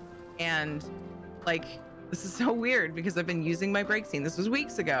 and like, this is so weird because I've been using my break scene. This was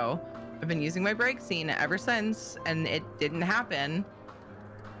weeks ago. I've been using my break scene ever since, and it didn't happen.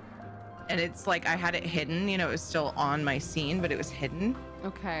 And it's like I had it hidden, you know, it was still on my scene, but it was hidden.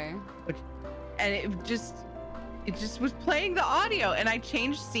 Okay. And it just was playing the audio, and I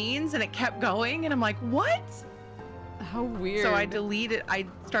changed scenes and it kept going, and I'm like, what? How weird. So I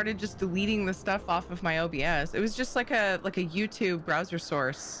started just deleting the stuff off of my OBS. It was just like a YouTube browser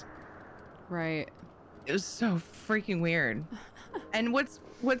source. Right. It was so freaking weird. And what's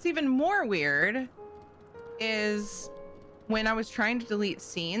even more weird is when I was trying to delete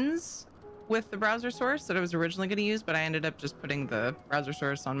scenes with the browser source that I was originally going to use, but I ended up just putting the browser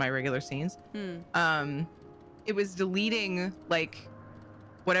source on my regular scenes. It was deleting like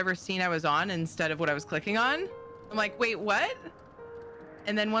whatever scene I was on instead of what I was clicking on. I'm like, wait, what?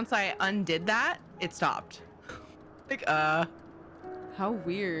 And then once I undid that, it stopped. Like, how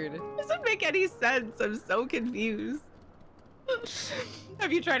weird. Doesn't make any sense. I'm so confused.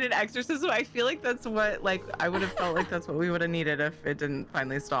 Have you tried an exorcism? I feel like that's what, like, I would have felt like that's what we would have needed if it didn't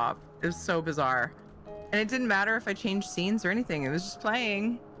finally stop. It was so bizarre. And it didn't matter if I changed scenes or anything. It was just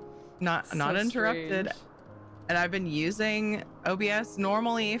playing, not interrupted. Strange. And I've been using OBS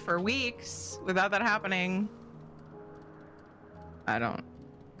normally for weeks without that happening. I don't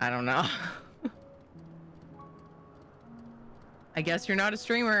know. I guess you're not a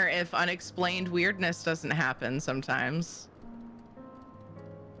streamer if unexplained weirdness doesn't happen sometimes.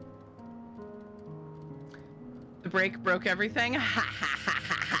 The break broke everything.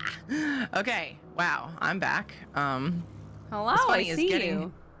 Okay, wow, I'm back. Hello, I see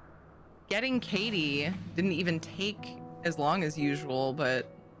you. Getting Katie didn't even take as long as usual,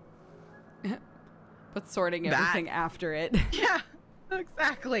 but sorting everything after it. Yeah,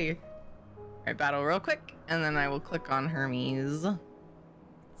 exactly. All right, battle real quick, and then I will click on Hermes.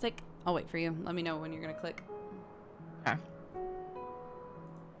 Sick. I'll wait for you. Let me know when you're gonna click. Okay.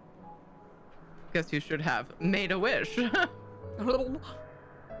 Guess you should have made a wish. Oh,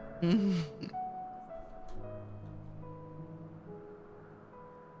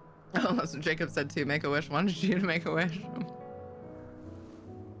 that's what Jacob said too. Make a wish. Wanted you to make a wish.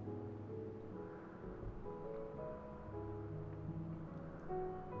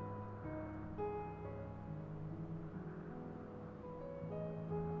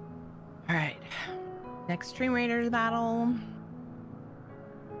 All right. Next Stream Raiders battle.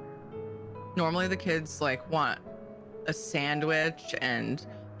 Normally the kids like want a sandwich and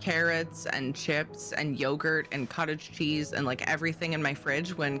carrots and chips and yogurt and cottage cheese and like everything in my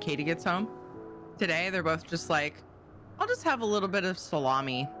fridge when Katie gets home. Today they're both just like, I'll just have a little bit of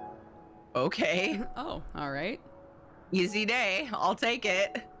salami. Okay. Oh, all right. Easy day. I'll take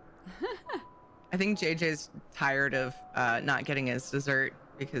it. I think JJ's tired of not getting his dessert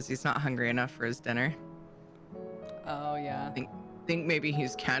because he's not hungry enough for his dinner. Oh yeah. I think maybe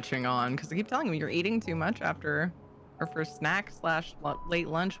he's catching on because I keep telling him you're eating too much after or for snack / late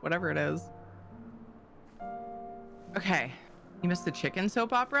lunch, whatever it is. Okay. You missed the chicken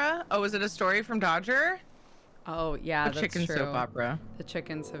soap opera? Oh, was it a story from Dodger? Oh yeah, The that's chicken true. soap opera. The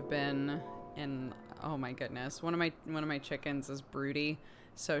chickens have been in. Oh my goodness, one of my chickens is broody,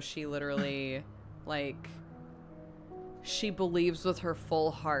 so she literally, like, she believes with her full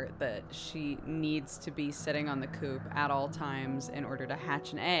heart that she needs to be sitting on the coop at all times in order to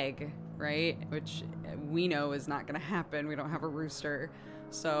hatch an egg, right? Which we know is not going to happen. We don't have a rooster,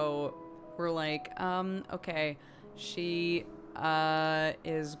 so we're like, okay. She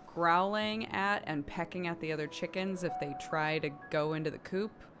is growling at and pecking at the other chickens if they try to go into the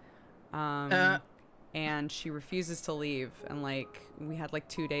coop. And she refuses to leave. And like, we had like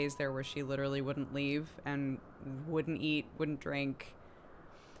 2 days there where she literally wouldn't leave and wouldn't eat, wouldn't drink.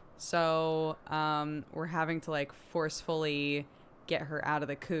 So we're having to like forcefully get her out of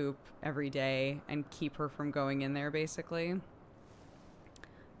the coop every day and keep her from going in there, basically.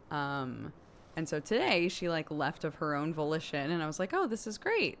 And so today she like left of her own volition, and I was like, oh, this is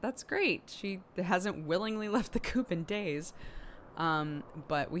great. That's great. She hasn't willingly left the coop in days.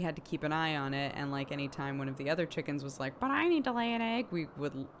 But we had to keep an eye on it, and like anytime one of the other chickens was like, but I need to lay an egg, we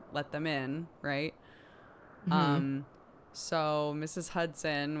would let them in, right? So Mrs.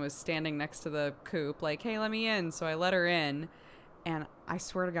 Hudson was standing next to the coop like, hey, let me in. So I let her in, and I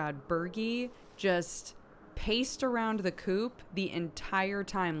swear to God, Bergie just paced around the coop the entire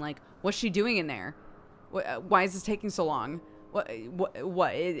time. Like, what's she doing in there? Why is this taking so long?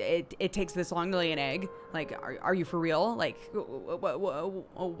 What it takes this long to lay an egg? Like, are you for real? Like,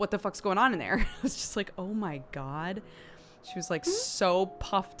 what the fuck's going on in there? I was just like, oh my God. She was like so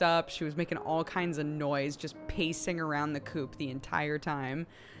puffed up. She was making all kinds of noise, just pacing around the coop the entire time.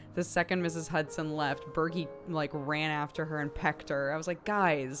 The second Mrs. Hudson left, Bergie like ran after her and pecked her. I was like,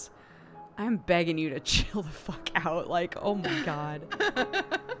 guys, I'm begging you to chill the fuck out. Like, oh my God.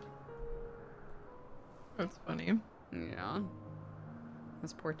 That's funny. Yeah.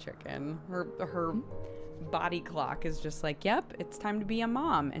 This poor chicken. Her body clock is just like, yep, it's time to be a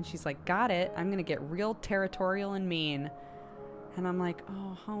mom. And she's like, got it. I'm going to get real territorial and mean. And I'm like,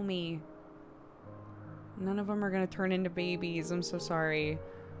 oh, homie. None of them are going to turn into babies. I'm so sorry.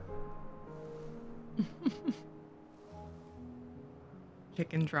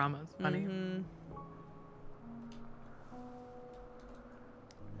 Chicken drama is funny. Mm-hmm.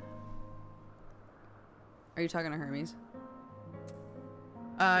 Are you talking to Hermes?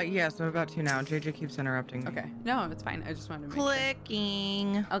 Yes, I'm about to now. JJ keeps interrupting me. Okay. No, it's fine. I just wanted to make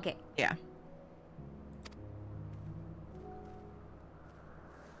Clicking. sure. Okay. Yeah.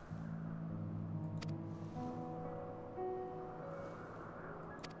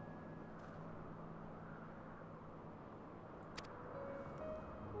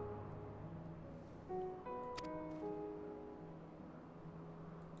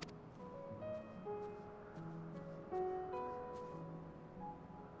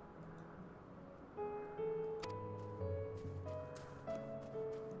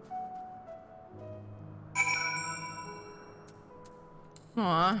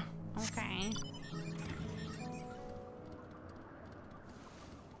 Aw. Okay.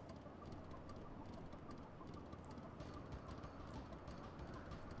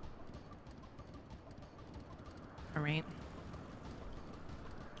 All right.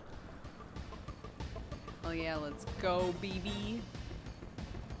 Oh yeah, let's go, BB.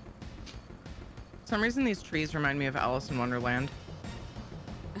 For some reason, these trees remind me of Alice in Wonderland.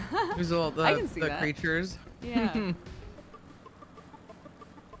 There's all I can see the that. creatures. Yeah.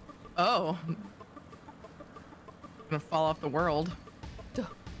 Oh. Gonna fall off the world. Duh.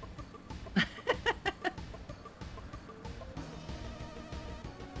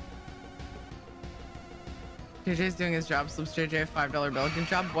 JJ's doing his job. Slips JJ a $5 bill. Good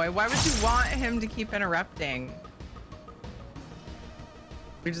job, boy. Why would you want him to keep interrupting?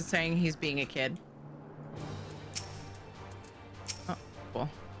 You're just saying he's being a kid. Oh, cool.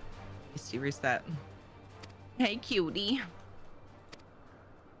 Hasty reset. Hey, cutie.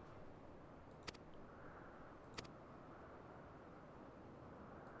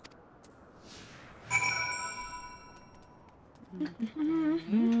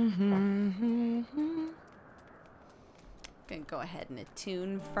 Gonna go ahead and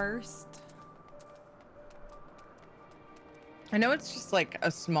attune first. I know it's just like a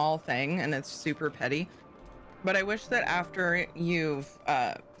small thing and it's super petty, but I wish that after you've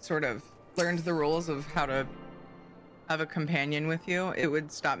sort of learned the rules of how to have a companion with you, it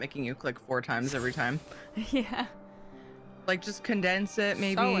would stop making you click 4 times every time. Yeah. Like, just condense it,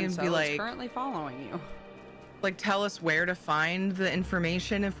 maybe, and So-and-so be is like, currently following you. like, tell us where to find the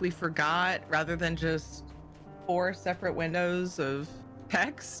information if we forgot, rather than just 4 separate windows of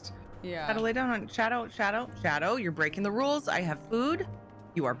text. Yeah. Gotta lay down on Shadow. You're breaking the rules. I have food.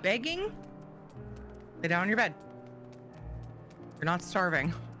 You are begging. Lay down on your bed. You're not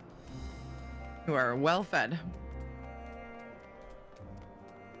starving. You are well fed.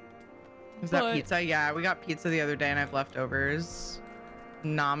 Is that pizza? Yeah, we got pizza the other day and I have leftovers.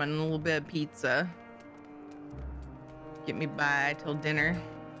 Nominal bit of pizza. Get me by till dinner.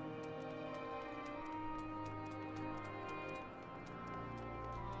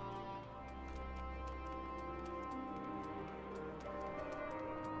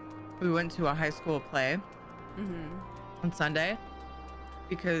 We went to a high school play on Sunday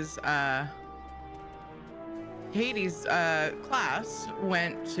because Katie's class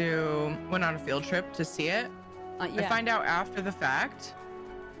went on a field trip to see it. Yeah. I find out after the fact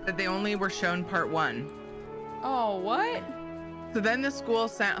that they only were shown part 1. Oh, what? So then the school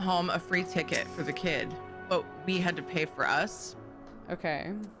sent home a free ticket for the kid, but we had to pay for us.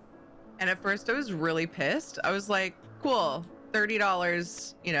 Okay. And at first I was really pissed. I was like, cool,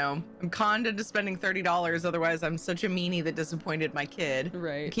 $30, you know, I'm conned into spending $30. Otherwise I'm such a meanie that disappointed my kid.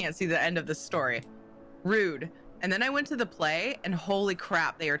 Right. You can't see the end of the story. Rude. And then I went to the play and holy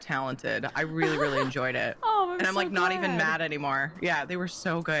crap, they are talented. I really, really enjoyed it. Oh, and I'm so like not even glad. mad anymore. Yeah, they were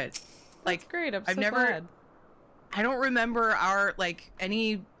so good. Like, That's great. I'm I've so never, glad. I don't remember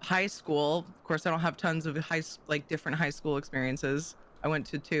any high school. Of course, I don't have tons of different high school experiences. I went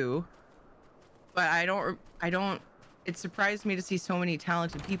to 2, but I don't, it surprised me to see so many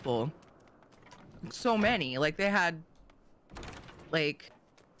talented people. So many, like they had like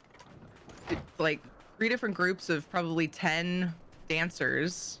 3 different groups of probably 10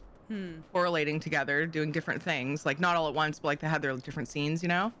 dancers correlating together, doing different things, like not all at once, but like they had their different scenes, you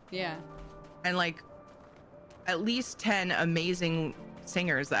know? Yeah. And like at least 10 amazing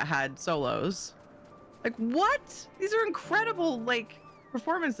singers that had solos. Like what? These are incredible like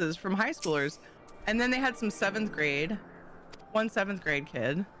performances from high schoolers. And then they had some 7th grade, one 7th grade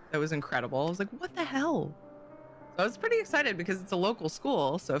kid that was incredible. I was like, what the hell? So I was pretty excited because it's a local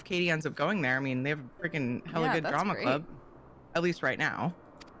school. So if Katie ends up going there, I mean, they have a freaking hella good that's drama great. club, at least right now.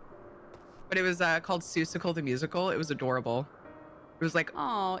 But it was called Seussical the Musical. It was adorable. It was like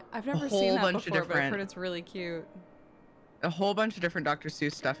Oh, I've never whole seen that bunch of before, but I've different- heard it's really cute. a whole bunch of different Dr.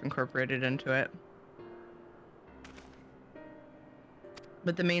 Seuss stuff incorporated into it.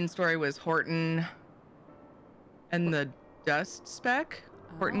 But the main story was Horton and the Dust Speck.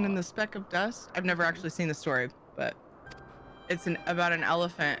 Horton and the Speck of Dust. I've never actually seen the story, but it's about an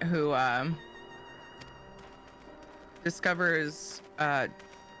elephant who discovers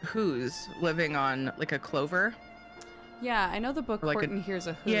who's living on like a clover. Yeah, I know the book Or like Horton Hears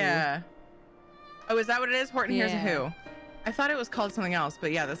a Who. Yeah. Oh, is that what it is? Horton Hears a Yeah. Who. I thought it was called something else,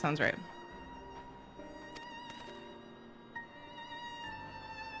 but yeah, that sounds right.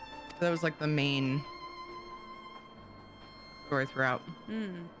 That was like the main story throughout.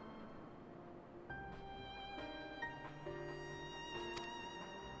 Mm.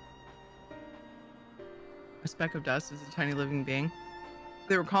 A speck of dust is a tiny living being.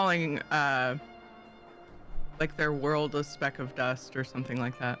 They were calling like their world a speck of dust or something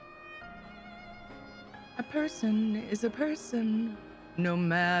like that. A person is a person, no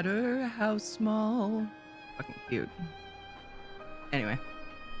matter how small. Fucking cute. Anyway,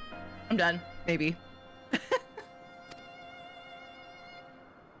 I'm done. Maybe.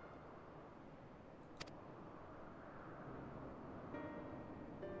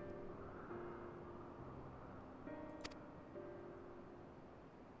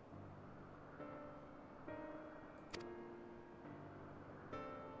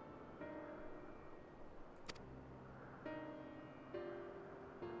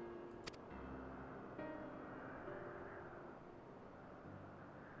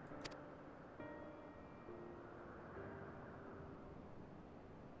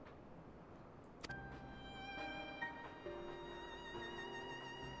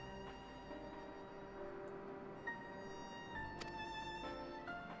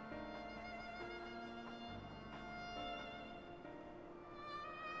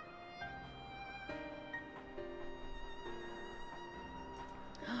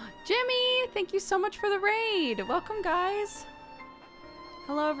 Jimmy, thank you so much for the raid. Welcome, guys.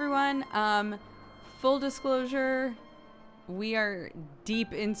 Hello, everyone. Full disclosure, we are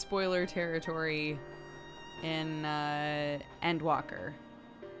deep in spoiler territory in Endwalker.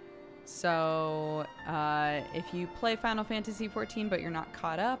 So, if you play Final Fantasy XIV but you're not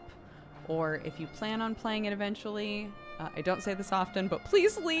caught up, or if you plan on playing it eventually, I don't say this often, but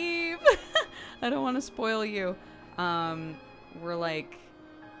please leave. I don't want to spoil you. We're like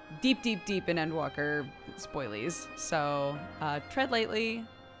deep in Endwalker spoilies. So tread lightly,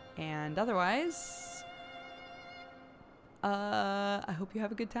 and otherwise, I hope you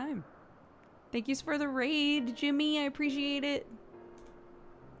have a good time. Thank you for the raid, Jimmy. I appreciate it.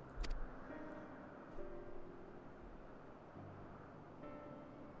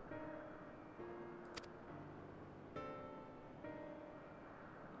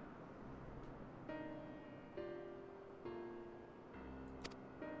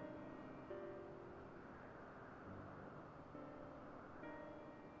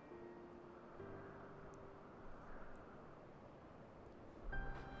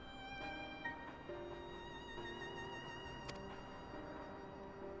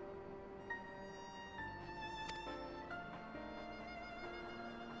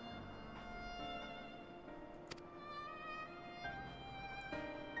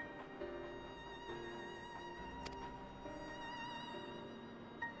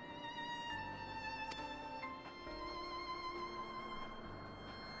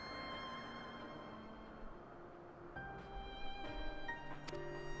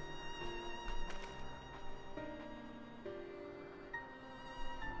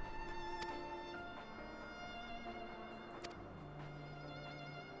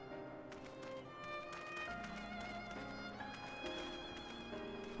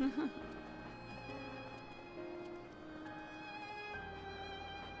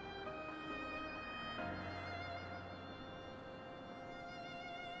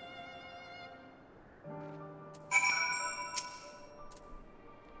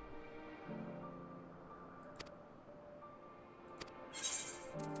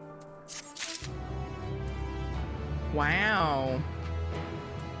 Wow.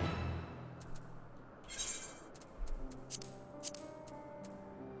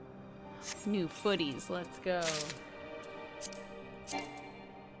 New footies, let's go.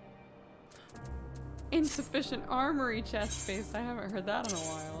 Insufficient armory chest space. I haven't heard that in a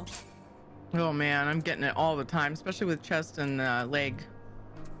while. Oh man, I'm getting it all the time, especially with chest and leg.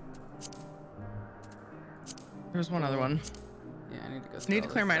 There's one other one. Yeah, I need to go. Need to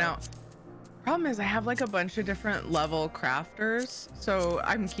clear mine out. Problem is I have like a bunch of different level crafters, so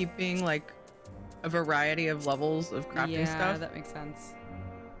I'm keeping like a variety of levels of crafting stuff. Yeah, that makes sense.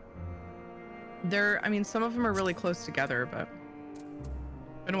 I mean, some of them are really close together, but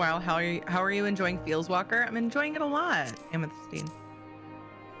been a while. How are you enjoying Fields Walker? I'm enjoying it a lot. Amethystine.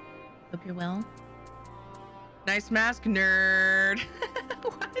 Hope you're well. Nice mask, nerd.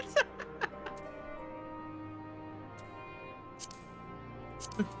 What?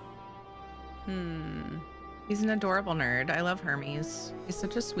 He's an adorable nerd. I love Hermes. He's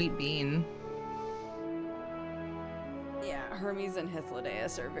such a sweet bean. Yeah, Hermes and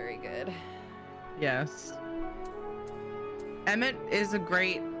Hythlodaeus are very good. Yes. Emmett is a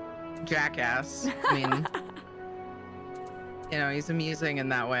great jackass. I mean, you know, he's amusing in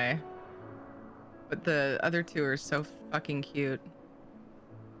that way. But the other two are so fucking cute.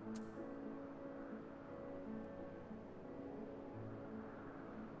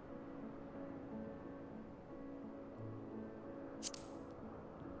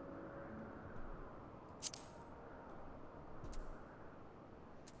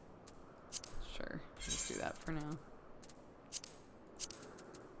 Let's do that for now.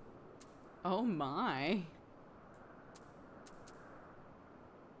 Oh my.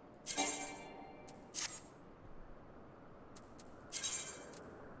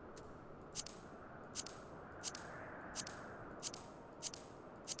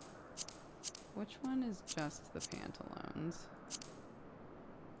 Which one is just the pantaloons?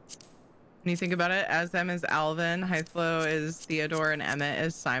 When you think about it, Azem is Alvin, Hythlo is Theodore, and Emmett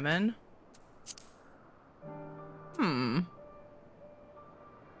is Simon.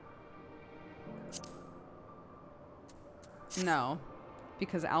 No,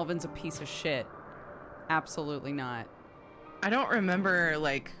 because Alvin's a piece of shit. Absolutely not. I don't remember,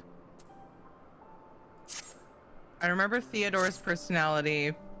 like... I remember Theodore's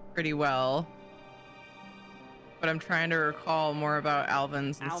personality pretty well. But I'm trying to recall more about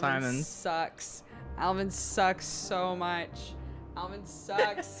Alvin's and Simon's. Sucks. Alvin sucks so much. Alvin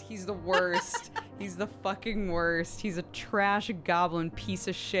sucks. He's the worst. He's the fucking worst. He's a trash goblin piece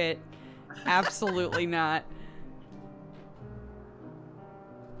of shit. Absolutely not.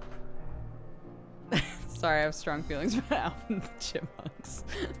 Sorry, I have strong feelings about Alvin and the Chipmunks.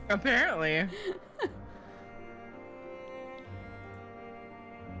 Apparently.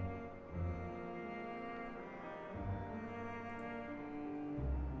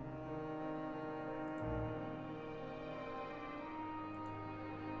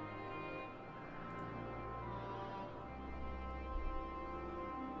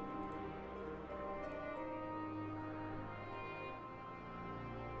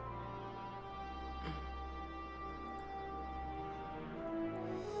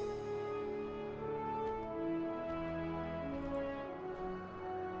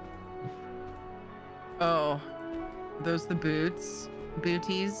 Oh, those the boots?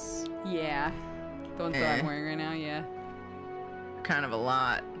 Booties? Yeah. The ones that I'm wearing right now, yeah. Kind of a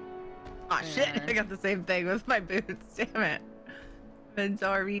lot. Oh shit, I got the same thing with my boots, damn it.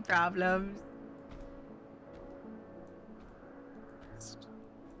 Inventory problems.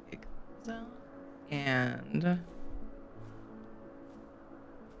 And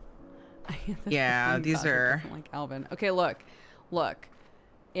yeah, these are like Alvin. Okay, look.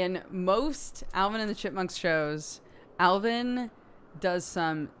 In most Alvin and the Chipmunks shows, Alvin does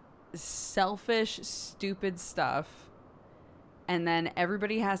some selfish, stupid stuff, and then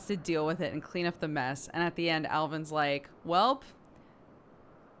everybody has to deal with it and clean up the mess. And at the end, Alvin's like, "Welp,"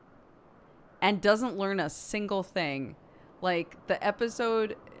 and doesn't learn a single thing. Like the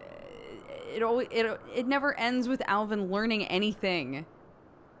episode, it never ends with Alvin learning anything.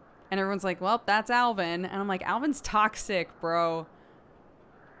 And everyone's like, "Well, that's Alvin," and I'm like, "Alvin's toxic, bro.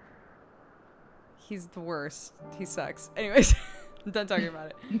 He's the worst. He sucks." Anyways, I'm done talking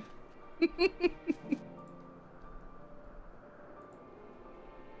about it.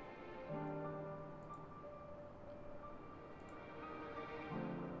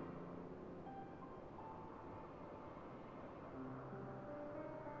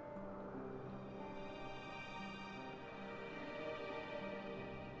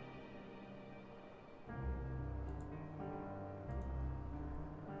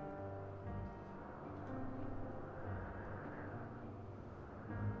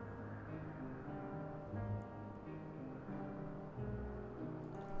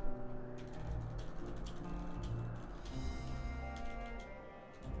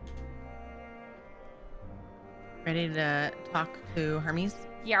 ready to talk to Hermes?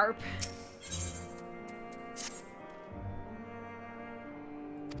 Yarp.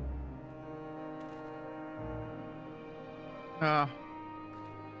 Oh.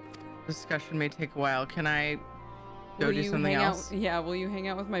 Discussion may take a while. Can I go Will do you something hang else? Out, yeah, will you hang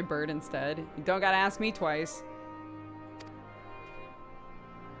out with my bird instead? You don't gotta ask me twice.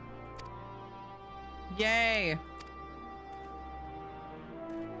 Yay!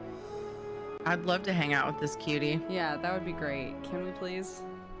 I'd love to hang out with this cutie. Yeah, that would be great. Can we please?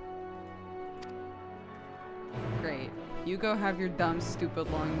 Great. You go have your dumb, stupid,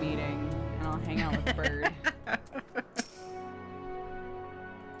 long meeting, and I'll hang out with Bird.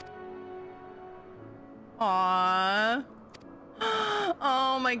 Aww.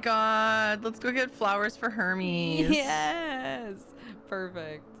 Oh my god. Let's go get flowers for Hermes. Yes!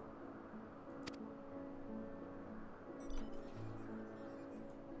 Perfect.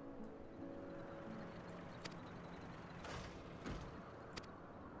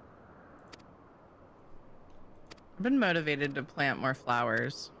 I've been motivated to plant more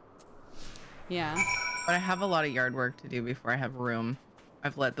flowers. Yeah. But I have a lot of yard work to do before I have room.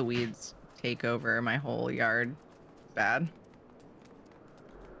 I've let the weeds take over my whole yard. It's bad.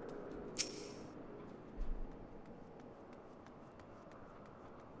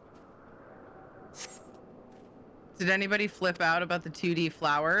 Did anybody flip out about the 2D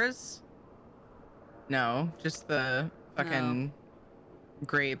flowers? No, just the fucking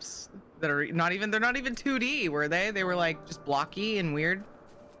grapes that are not even, they're not even 2D, were they? They were like just blocky and weird.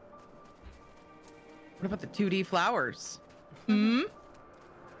 What about the 2D flowers? Hmm?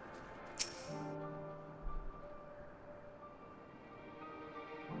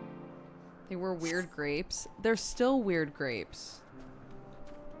 They were weird grapes. They're still weird grapes.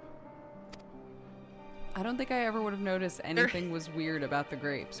 I don't think I ever would have noticed anything was weird about the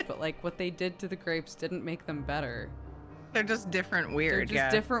grapes, but like what they did to the grapes didn't make them better. They're just different weird, They're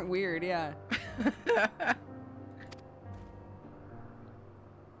just different weird, yeah.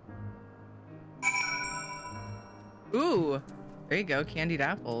 Ooh, there you go, candied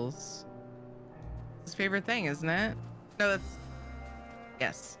apples. His favorite thing, isn't it? No, that's,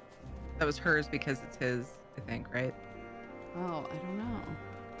 yes. That was hers because it's his, I think, right? Oh, I don't know.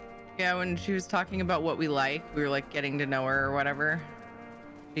 Yeah, when she was talking about what we like, we were like getting to know her or whatever.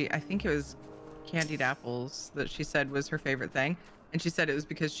 I think it was candied apples that she said was her favorite thing. And she said it was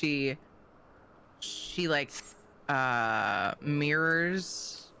because she like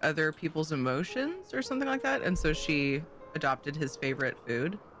mirrors other people's emotions or something like that. And so she adopted his favorite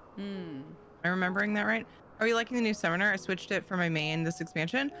food. Am I remembering that right? Are you liking the new summoner? I switched it for my main this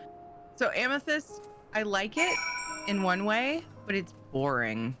expansion. So Amethyst, I like it in one way, but it's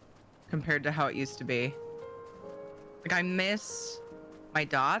boring compared to how it used to be. Like I miss my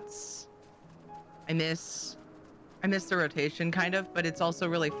dots. I miss the rotation kind of, but it's also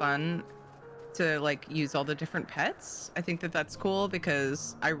really fun to like use all the different pets. I think that that's cool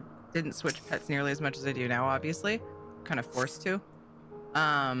because I didn't switch pets nearly as much as I do now, obviously. Kind of forced to.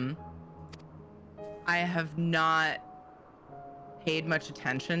 I have not paid much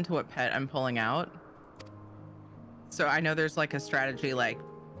attention to what pet I'm pulling out. So I know there's like a strategy like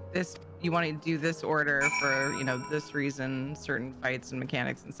this, you want to do this order for, you know, this reason, certain fights and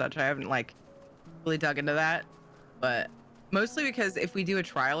mechanics and such. I haven't like really dug into that, but mostly because if we do a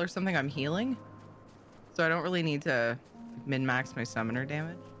trial or something, I'm healing. So I don't really need to min-max my summoner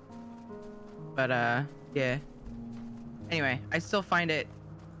damage. But yeah. Anyway, I still find it,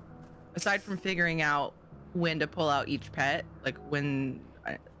 aside from figuring out when to pull out each pet, like when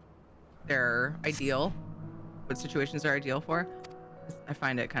they're ideal, what situations are ideal for, I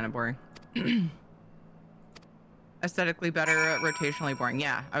find it kind of boring. Aesthetically better, rotationally boring.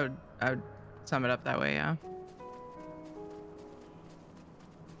 Yeah, I would sum it up that way, yeah.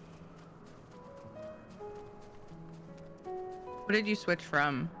 What did you switch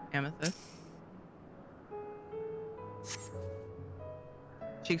from, Amethyst?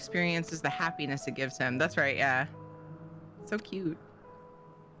 She experiences the happiness it gives him. That's right, yeah. So cute.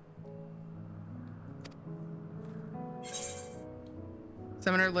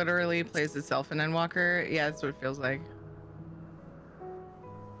 Summoner literally plays itself in Endwalker. Yeah, that's what it feels like.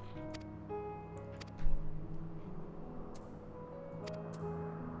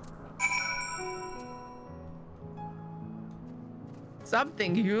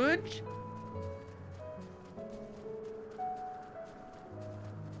 Something huge?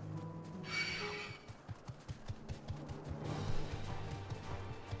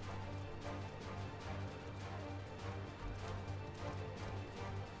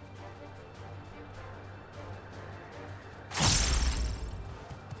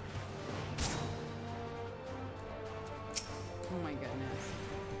 Oh my goodness.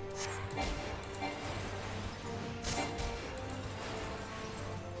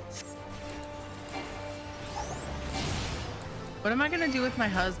 What am I gonna do with my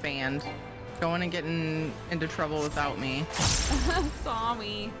husband? Going and getting into trouble without me.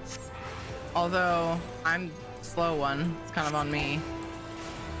 Sorry. Although I'm slow one, it's kind of on me.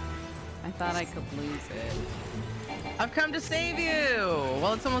 I thought I could lose it. I've come to save you.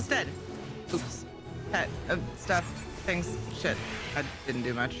 Well, it's almost dead. Oops. Pet stuff, things, shit. I didn't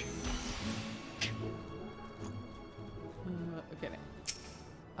do much. Okay.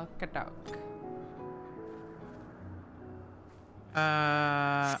 Okadok.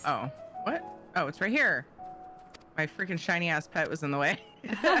 Oh, what? Oh, it's right here. My freaking shiny ass pet was in the way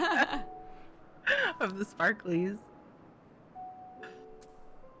of the sparklies.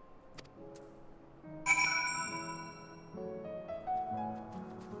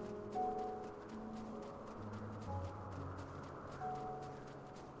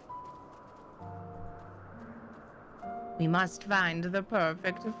 We must find the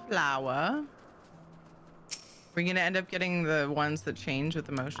perfect flower. We're gonna end up getting the ones that change with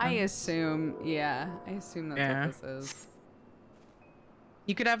emotion. I assume, yeah. I assume that's Yeah. what this is.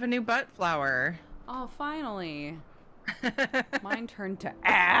 You could have a new butt flower. Oh, finally. Mine turned to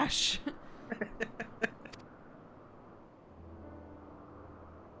ash.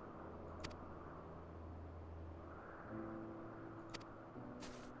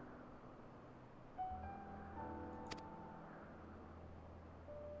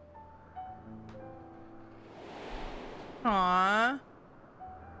 Aww.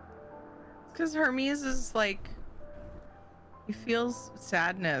 Because Hermes is like, he feels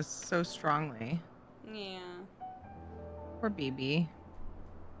sadness so strongly. Yeah. Poor baby.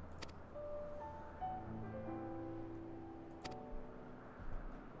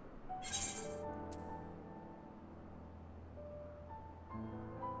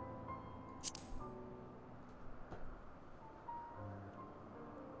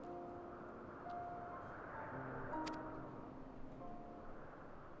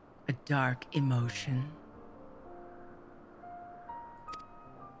 A dark emotion.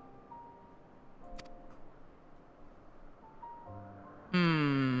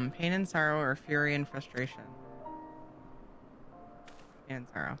 Pain and sorrow, or fury and frustration? Pain and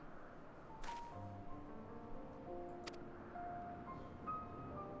sorrow.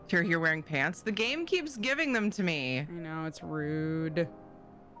 You're wearing pants? The game keeps giving them to me. I know, it's rude.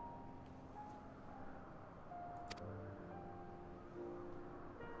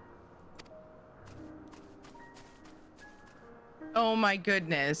 Oh my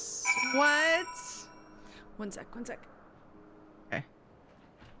goodness. What? One sec, one sec. Okay.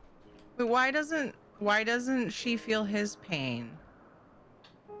 But why doesn't she feel his pain?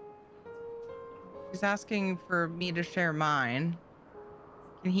 She's asking for me to share mine.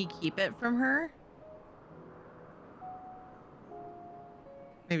 Can he keep it from her?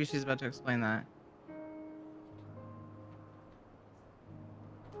 Maybe she's about to explain that.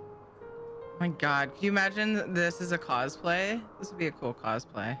 My God, can you imagine this is a cosplay? This would be a cool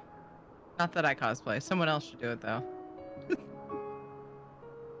cosplay. Not that I cosplay. Someone else should do it though.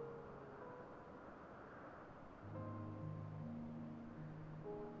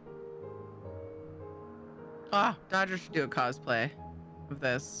 Ah, Dodger should do a cosplay of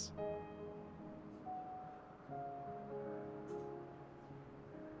this.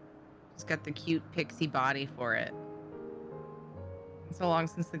 He's got the cute pixie body for it. It's so long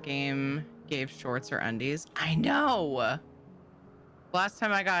since the game gave shorts or undies. I know. Last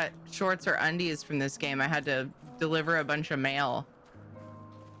time I got shorts or undies from this game, I had to deliver a bunch of mail.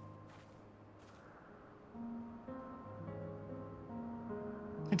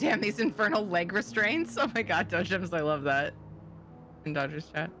 Damn, these infernal leg restraints. Oh my God, Dodgems, I love that. In Dodger's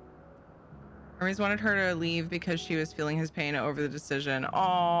chat. Hermes wanted her to leave because she was feeling his pain over the decision.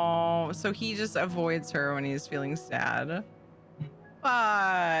 Oh, so he just avoids her when he's feeling sad.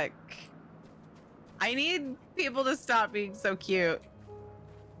 Fuck. I need people to stop being so cute.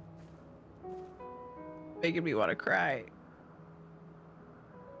 Making me want to cry.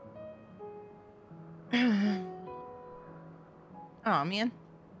 Oh, man.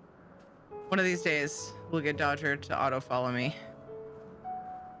 One of these days, we'll get Dodger to auto-follow me.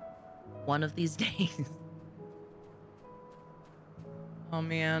 One of these days. Oh,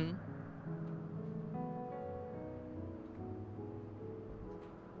 man.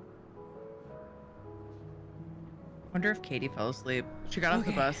 Wonder if Katie fell asleep. She got off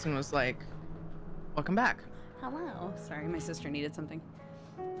the bus and was like, welcome back. Hello. Sorry, my sister needed something.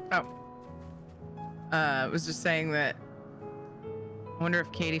 Oh. I was just saying that I wonder if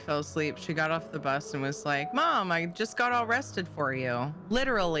Katie fell asleep. She got off the bus and was like, Mom, I just got all rested for you.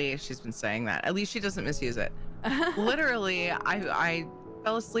 Literally, she's been saying that. At least she doesn't misuse it. Literally, I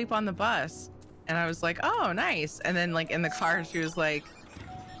fell asleep on the bus and I was like, oh, nice. And then like in the car, she was like,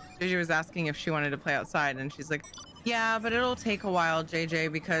 JJ was asking if she wanted to play outside. And she's like, yeah, but it'll take a while,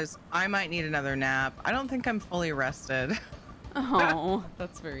 JJ, because I might need another nap. I don't think I'm fully rested. Oh,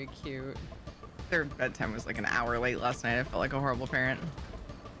 that's very cute. Their bedtime was like an hour late last night. I felt like a horrible parent.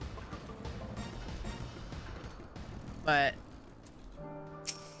 But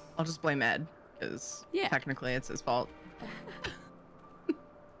I'll just blame Ed, because technically it's his fault.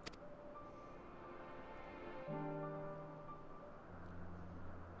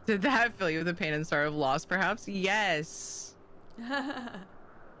 Did that fill you with the pain and sorrow of loss, perhaps? Yes.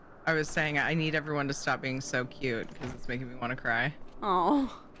 I was saying I need everyone to stop being so cute, because it's making me want to cry.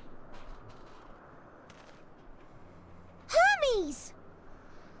 Oh. Hermes!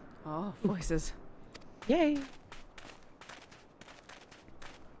 Oh, voices. Yay.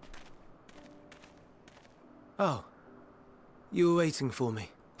 Oh, you were waiting for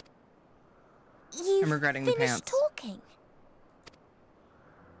me. You've I'm regretting the finished pants. talking.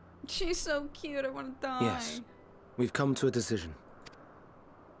 She's so cute. I want to die. Yes, we've come to a decision.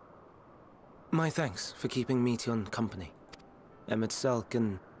 My thanks for keeping Meteon company. Emmett Selk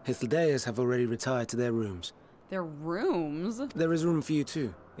and Hythlodaeus have already retired to their rooms. Their rooms? There is room for you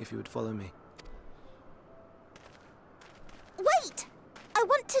too, if you would follow me. Wait! I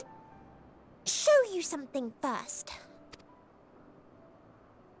want to show you something first.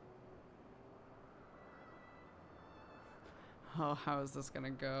 Oh, how is this gonna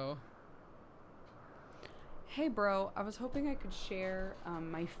go? Hey, bro, I was hoping I could share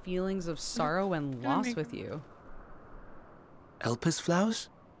my feelings of sorrow and loss with you. Elpis flowers?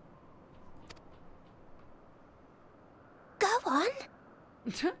 Go on.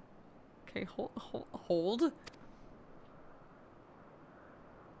 Okay, hold.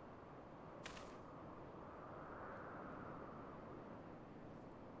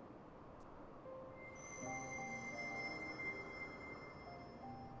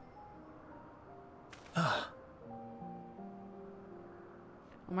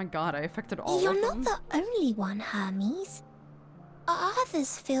 Oh my god, I affected all You're of not them? the only one, Hermes.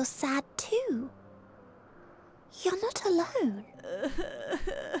 Others feel sad too. You're not alone.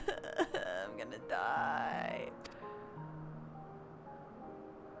 I'm gonna die.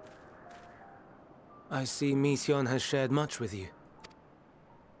 I see Meteon has shared much with you.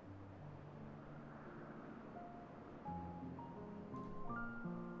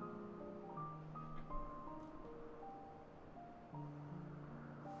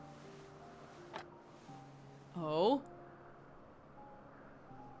 Oh?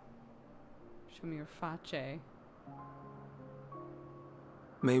 Show me your face.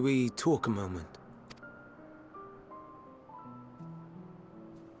 May we talk a moment?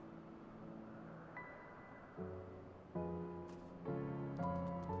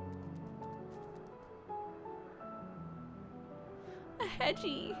 A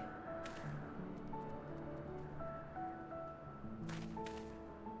hedgie.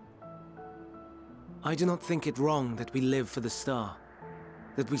 I do not think it wrong that we live for the star,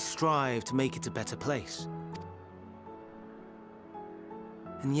 that we strive to make it a better place.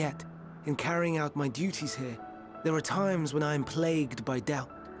 And yet, in carrying out my duties here, there are times when I am plagued by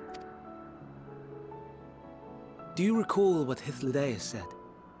doubt. Do you recall what Hythlodaeus said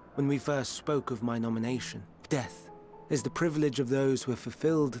when we first spoke of my nomination? Death is the privilege of those who have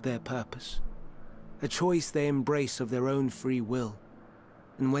fulfilled their purpose, a choice they embrace of their own free will,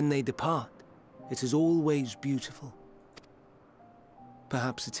 and when they depart, it is always beautiful.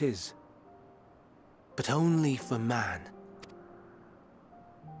 Perhaps it is, but only for man.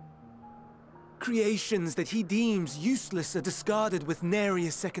 Creations that he deems useless are discarded with nary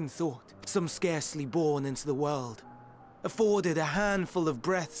a second thought, some scarcely born into the world, afforded a handful of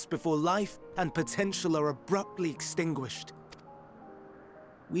breaths before life and potential are abruptly extinguished.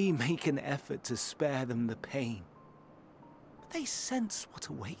 We make an effort to spare them the pain, but they sense what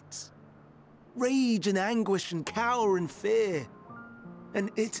awaits. Rage and anguish and cower and fear,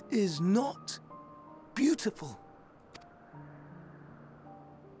 and it is not beautiful.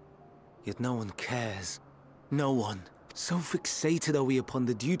 Yet no one cares. No one. So fixated are we upon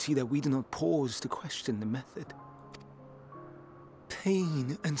the duty that we do not pause to question the method.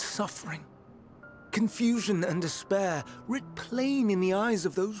 Pain and suffering, confusion and despair, writ plain in the eyes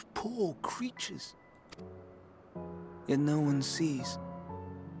of those poor creatures. Yet no one sees.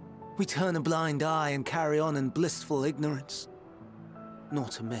 We turn a blind eye and carry on in blissful ignorance.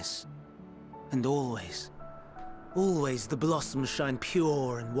 Not amiss. And always, always the blossoms shine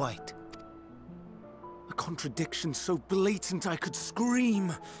pure and white. A contradiction so blatant I could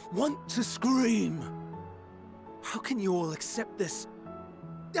scream, want to scream. How can you all accept this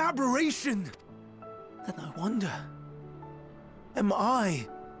aberration? Then I wonder, am I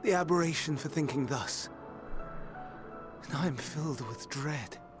the aberration for thinking thus? And I am filled with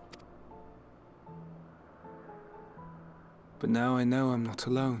dread. But now I know I'm not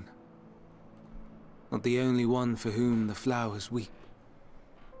alone. Not the only one for whom the flowers weep.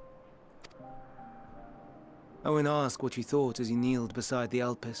 I won't ask what you thought as you kneeled beside the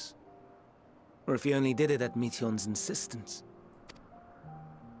Alpes, or if you only did it at Meteon's insistence.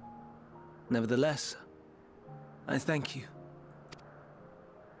 Nevertheless, I thank you.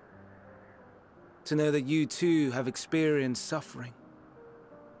 To know that you too have experienced suffering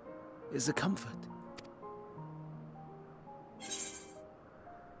is a comfort.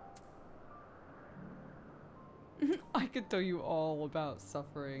 I could tell you all about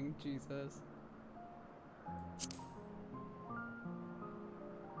suffering, Jesus.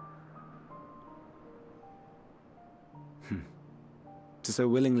 To so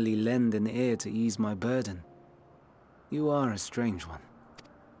willingly lend an ear to ease my burden, you are a strange one.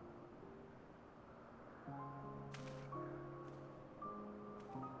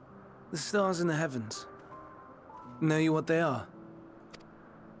 The stars in the heavens. Know you what they are?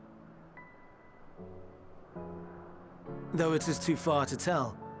 Though it is too far to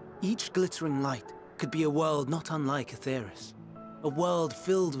tell, each glittering light could be a world not unlike Aetheris. A world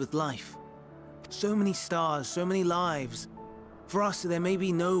filled with life. So many stars, so many lives. For us, there may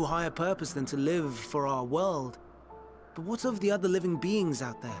be no higher purpose than to live for our world. But what of the other living beings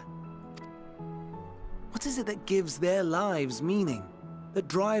out there? What is it that gives their lives meaning? That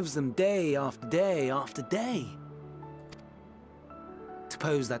drives them day after day after day? To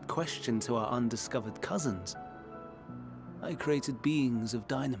pose that question to our undiscovered cousins, I created beings of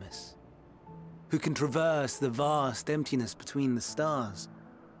dynamis, who can traverse the vast emptiness between the stars.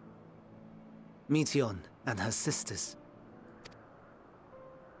 Meteon and her sisters.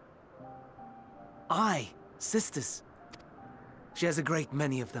 Aye, sisters. She has a great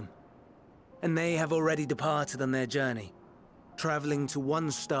many of them, and they have already departed on their journey, traveling to one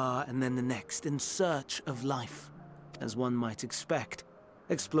star and then the next in search of life. As one might expect,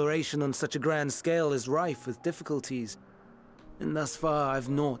 exploration on such a grand scale is rife with difficulties, and thus far I've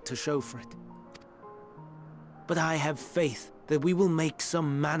naught to show for it. But I have faith that we will make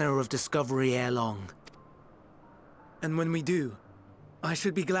some manner of discovery ere long. And when we do, I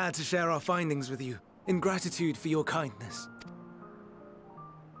should be glad to share our findings with you, in gratitude for your kindness.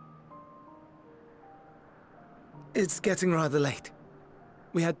 It's getting rather late.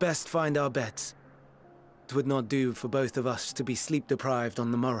 We had best find our beds. It would not do for both of us to be sleep-deprived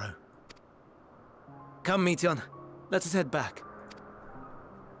on the morrow. Come, Meteon. Let us head back.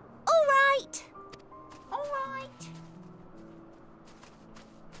 All right. All right.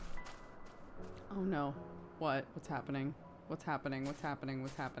 Oh no. What? What's happening? What's happening? What's happening?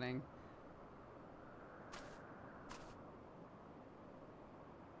 What's happening?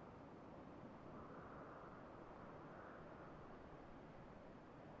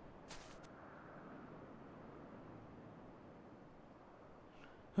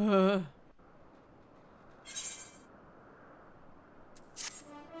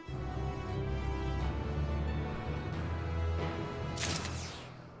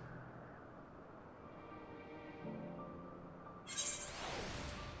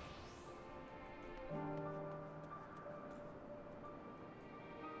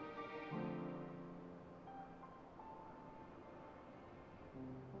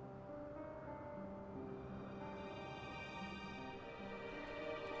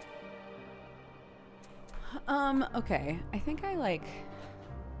 Okay. I think I, like,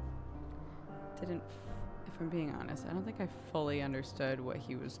 didn't, if I'm being honest, I don't think I fully understood what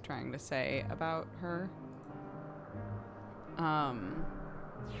he was trying to say about her.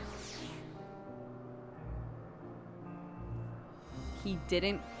 He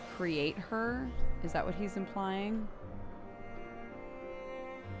didn't create her? Is that what he's implying?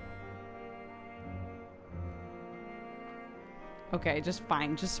 Okay, just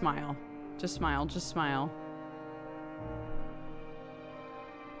fine. Just smile. Just smile. Just smile.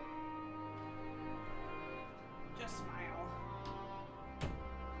 Just smile.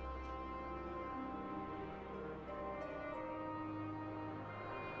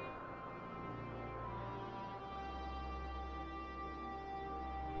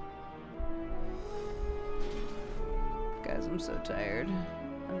 Guys, I'm so tired.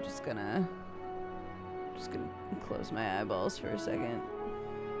 I'm just gonna close my eyeballs for a second.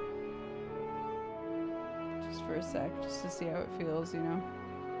 Just for a sec, just to see how it feels, you know?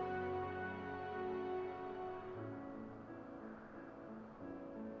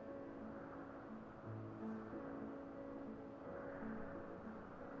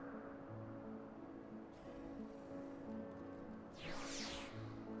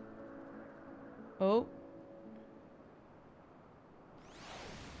 Oh.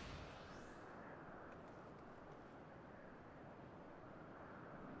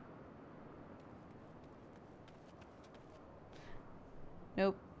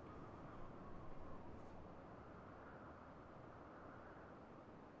 Nope.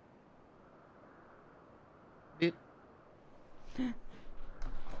 Beep.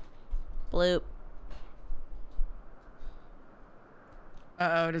 Bloop.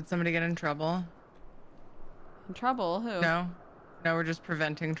 Uh-oh, did somebody get in trouble? In trouble? Who? No. No, we're just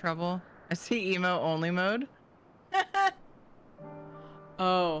preventing trouble. I see emo only mode.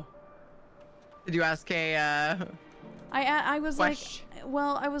 Oh. Did you ask a I was question? like,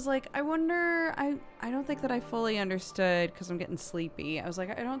 well, I was like, I wonder, I don't think that I fully understood, because I'm getting sleepy. I was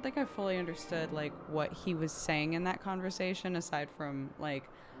like, I don't think I fully understood, like, what he was saying in that conversation, aside from, like,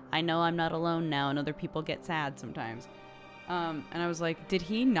 I know I'm not alone now, and other people get sad sometimes. And I was like, did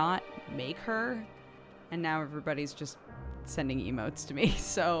he not make her? And now everybody's just sending emotes to me,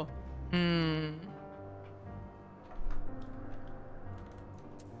 so.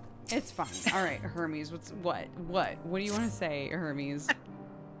 It's fine. All right, Hermes, what do you want to say, Hermes?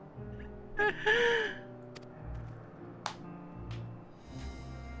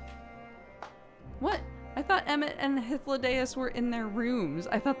 What? I thought Emmett and Hythlodaeus were in their rooms.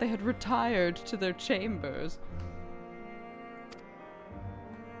 I thought they had retired to their chambers.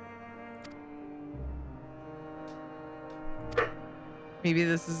 Maybe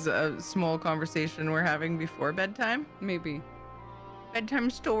this is a small conversation we're having before bedtime? Maybe. Bedtime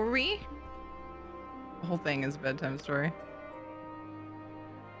story? The whole thing is a bedtime story.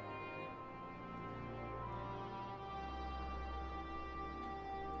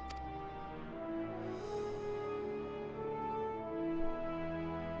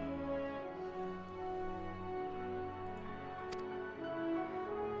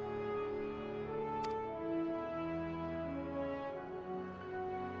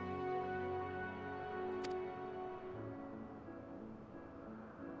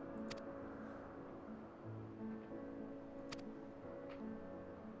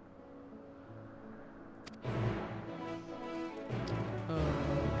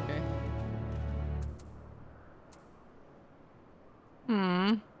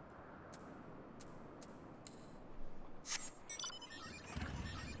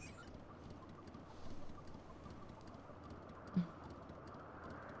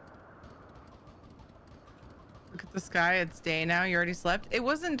 Look at the sky. It's day now. You already slept? It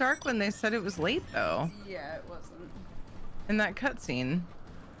wasn't dark when they said it was late, though. Yeah, it wasn't. In that cutscene.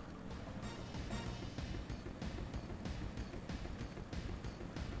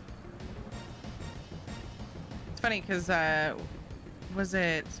 It's funny because, was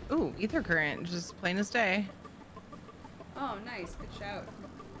it... Ooh, ether current. Just plain as day. Oh, nice. Good shout.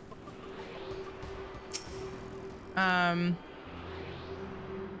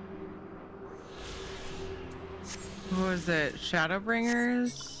 What was it?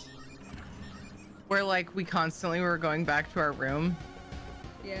 Shadowbringers? where like we constantly were going back to our room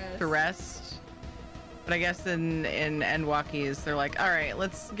Yes. to rest. But I guess in endwalkies, they're like, all right,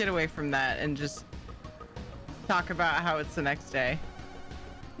 let's get away from that and just talk about how it's the next day.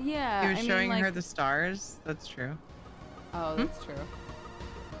 Yeah. He was I showing mean, her like... the stars. That's true. Oh, that's true.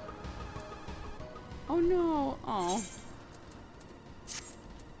 Oh no. Oh.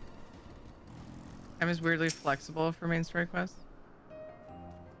 Time is weirdly flexible for main story quests.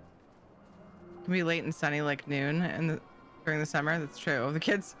 Can be late and sunny like noon and during the summer. That's true.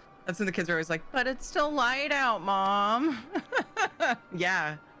 That's when the kids are always like, but it's still light out, Mom.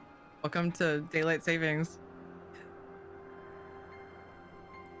 Yeah. Welcome to daylight savings.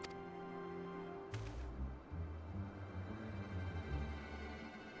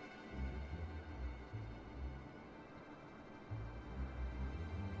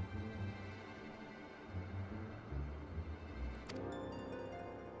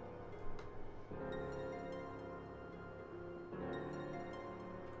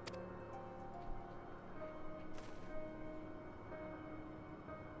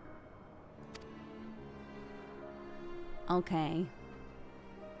 Okay.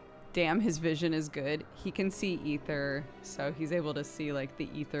 Damn, his vision is good. He can see ether, so he's able to see like the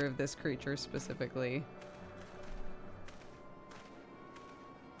ether of this creature specifically.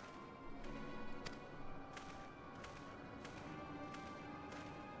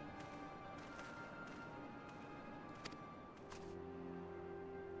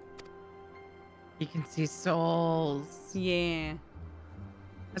 You can see souls. Yeah.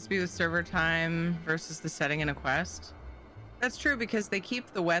 Must be the server time versus the setting in a quest. That's true because they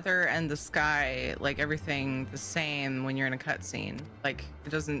keep the weather and the sky, like everything, the same when you're in a cutscene. Like it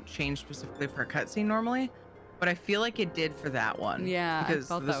doesn't change specifically for a cutscene normally, but I feel like it did for that one. Yeah, because I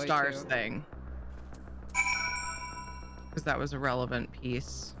felt the that way stars too. thing. Because that was a relevant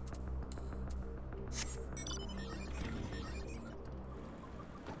piece.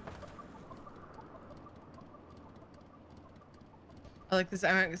 I like this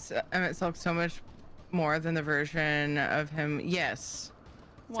Emmett Silk so much more than the version of him. Yes.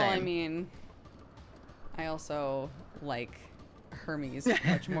 Well, I Same. mean, I also like Hermes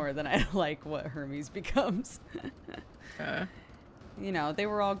much more than I like what Hermes becomes. You know, they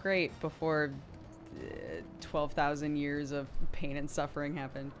were all great before 12,000 years of pain and suffering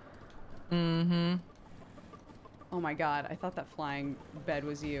happened. Mm-hmm. Oh my god, I thought that flying bed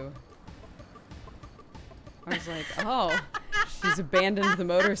was you. I was like, oh, she's abandoned the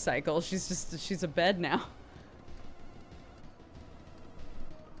motorcycle. She's a bed now.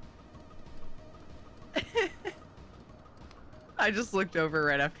 I just looked over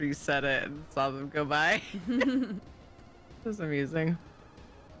right after you said it and saw them go by. It was amusing.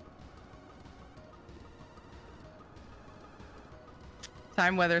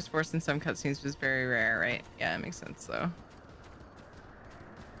 Time weather's forced in some cutscenes was very rare, right? Yeah, it makes sense though.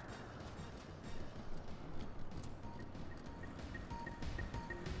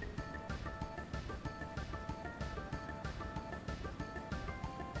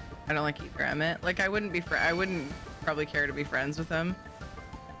 I don't like either Emmett. Like I wouldn't probably care to be friends with him,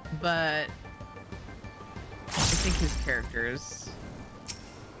 but I think his character is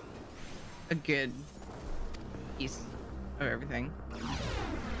a good piece of everything.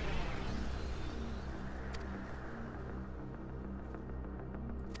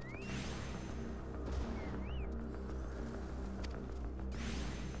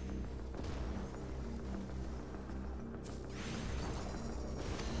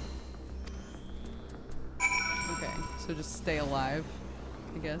 So just stay alive,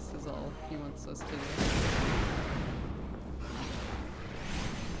 I guess, is all he wants us to do.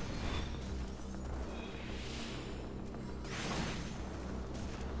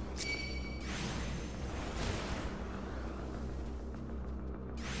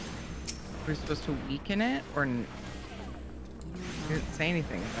 We're supposed to weaken it, or he didn't say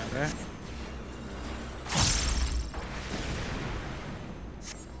anything about it.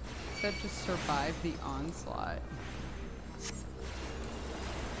 Said to survive the onslaught.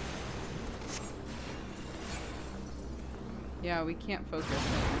 Yeah, we can't focus him,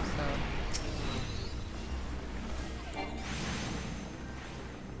 so...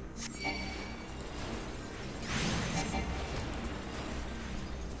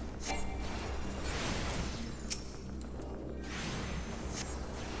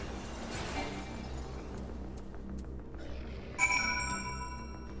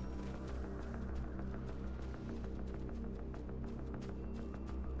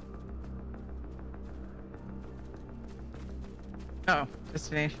 Oh,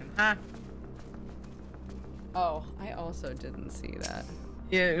 destination. Ah. Oh, I also didn't see that.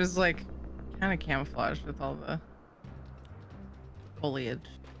 Yeah, it was like Kind of camouflaged with all the foliage.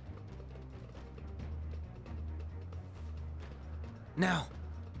 Now.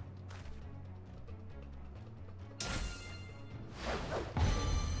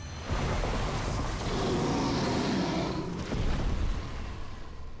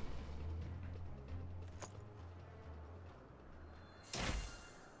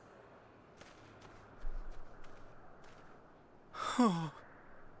 Oh.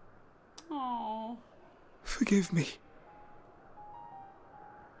 Oh. Forgive me.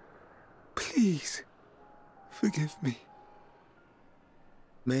 Please, forgive me.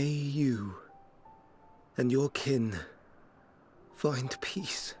 May you and your kin find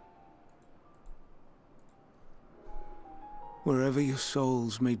peace. Wherever your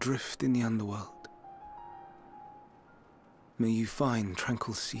souls may drift in the underworld, may you find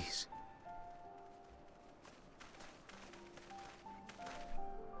tranquil seas.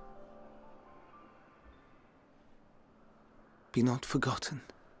 Be not forgotten,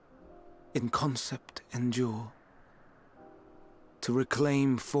 in concept endure, to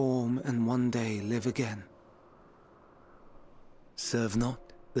reclaim form and one day live again. Serve not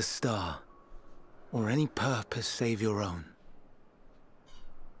the star, or any purpose save your own.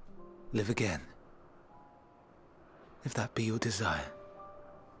 Live again, if that be your desire.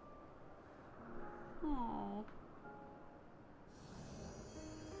 Oh.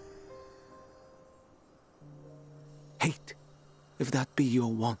 Hate, if that be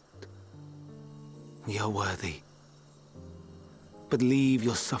your want. We are worthy. But leave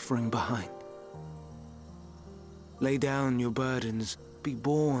your suffering behind. Lay down your burdens, be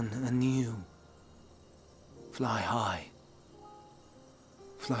born anew. Fly high.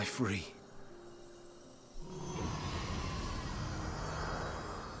 Fly free.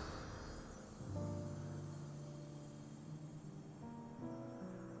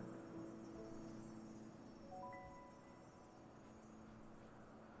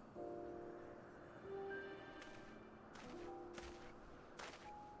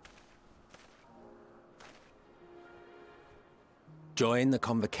 Join the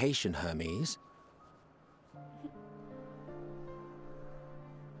convocation, Hermes.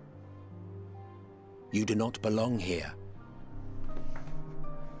 You do not belong here.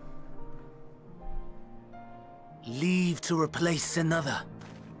 Leave to replace another.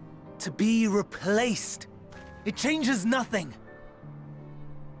 To be replaced. It changes nothing.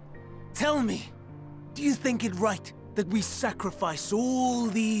 Tell me, do you think it right that we sacrifice all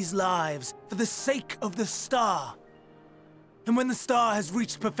these lives for the sake of the star? And when the star has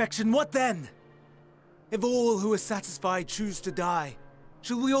reached perfection, what then? If all who are satisfied choose to die,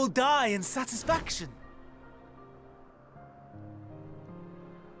 shall we all die in satisfaction?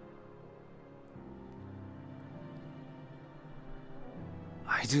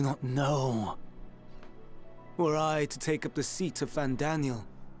 I do not know. Were I to take up the seat of Van Daniel,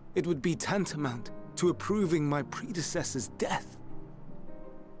 it would be tantamount to approving my predecessor's death.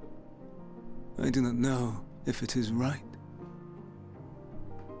 I do not know if it is right.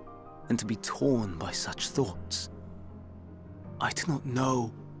 And to be torn by such thoughts, I do not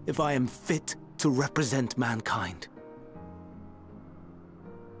know if I am fit to represent mankind.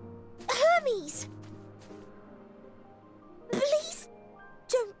 Hermes! Please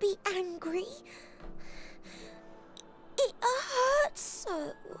don't be angry. It hurts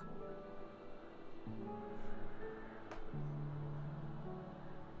so.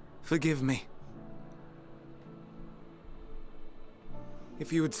 Forgive me.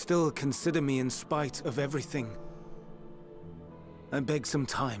 If you would still consider me in spite of everything, I beg some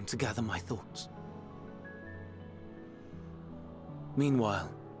time to gather my thoughts.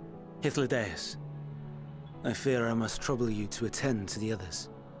 Meanwhile, Hythlodaeus, I fear I must trouble you to attend to the others.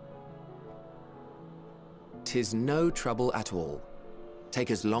 'Tis no trouble at all. Take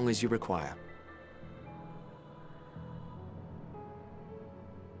as long as you require.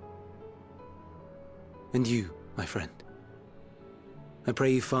 And you, my friend, I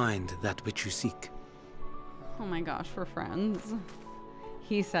pray you find that which you seek. Oh my gosh, we're friends.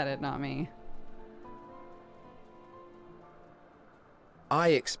 He said it, not me. I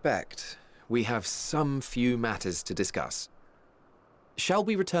expect we have some few matters to discuss. Shall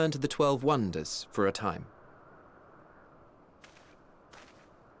we return to the 12 Wonders for a time?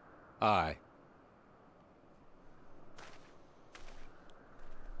 Aye.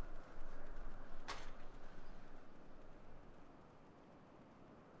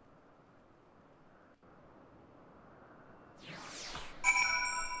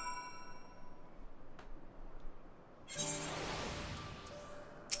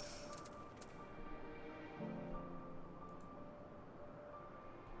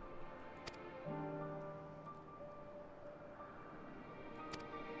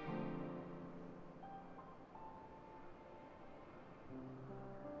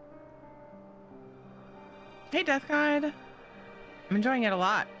 Hey, Death God. I'm enjoying it a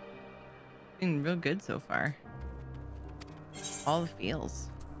lot. Been real good so far. All the feels.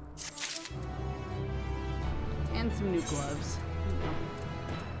 And some new gloves.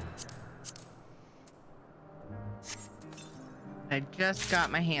 I just got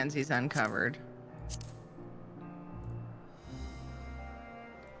my handsies uncovered.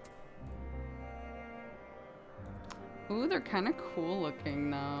 Ooh, they're kind of cool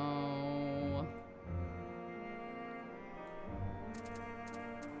looking though.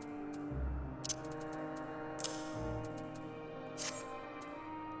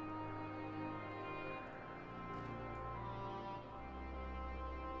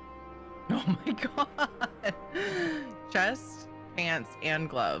 Oh my god. Chest, pants, and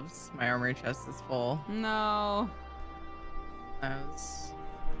gloves. My armory chest is full. No. Those.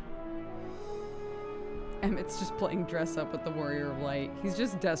 Emmett's just playing dress up with the Warrior of Light. He's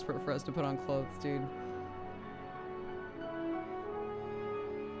just desperate for us to put on clothes, dude.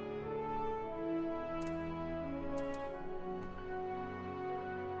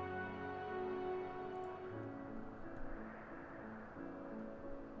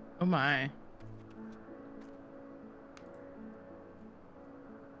 Oh my.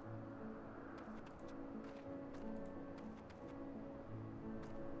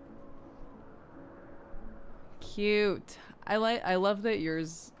 Cute. I love that your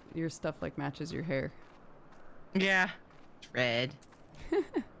stuff like matches your hair. Yeah. It's red.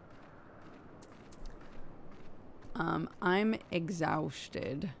 I'm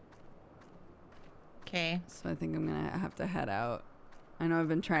exhausted. Okay. So I think I'm gonna have to head out. I know I've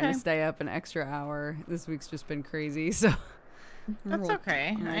been trying to stay up an extra hour. This week's just been crazy, so That's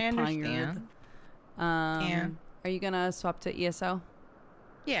okay. I understand. Yeah. Are you gonna swap to ESO?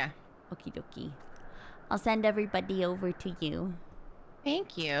 Yeah. Okie dokie. I'll send everybody over to you.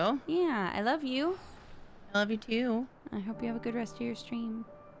 Thank you. Yeah, I love you. I love you too. I hope you have a good rest of your stream.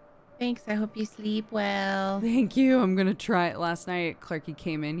 Thanks. I hope you sleep well. Thank you. I'm gonna try it. Last night, Clarky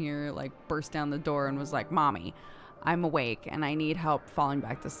came in here, like burst down the door and was like, "Mommy, I'm awake and I need help falling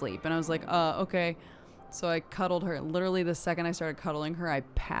back to sleep." And I was like, okay. So I cuddled her. Literally the second I started cuddling her, I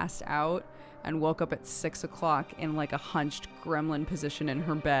passed out and woke up at 6 o'clock in like a hunched gremlin position in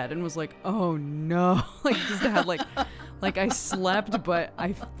her bed and was like, oh no. Like just had like I slept, but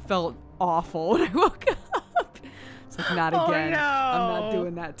I felt awful when I woke up. It's like, not again. No. I'm not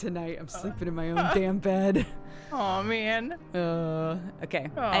doing that tonight. I'm sleeping in my own damn bed. Oh man.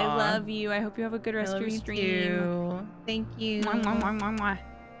 Okay. Aw. I love you. I hope you have a good rest of your stream. Too. Thank you. Mwah, mwah, mwah, mwah, mwah.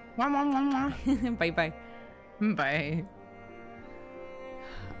 Mwah, mwah, mwah, mwah. Bye bye. Bye.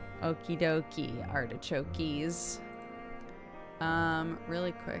 Okie dokie, artichokies.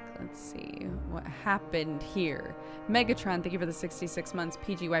 Really quick, let's see what happened here. Megatron, thank you for the 66 months.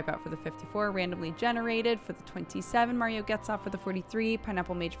 PG Wipeout for the 54. Randomly generated for the 27. Mario Gets Off for the 43.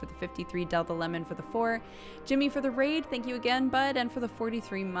 Pineapple Mage for the 53. Delta Lemon for the 4. Jimmy for the raid. Thank you again, bud. And for the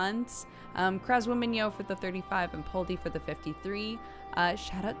 43 months. Kraswominyo for the 35. And Poldy for the 53.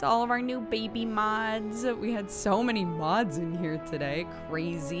 Shout out to all of our new baby mods. We had so many mods in here today.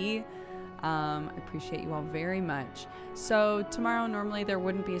 Crazy. I appreciate you all very much. So tomorrow, normally there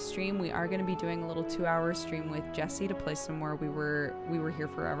wouldn't be a stream. We are going to be doing a little 2-hour stream with Jesse to play some more We Were Here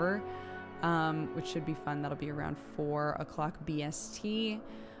Forever, which should be fun. That'll be around 4 o'clock BST.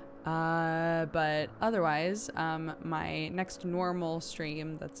 But otherwise, my next normal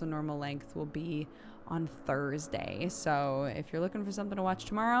stream, that's a normal length, will be on Thursday. So if you're looking for something to watch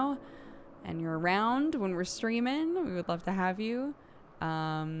tomorrow and you're around when we're streaming, we would love to have you.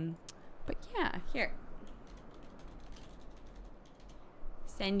 But yeah, here.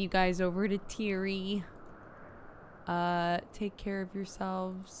 Send you guys over to Teary. Take care of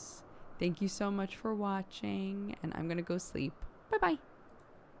yourselves. Thank you so much for watching, and I'm gonna go sleep. Bye-bye.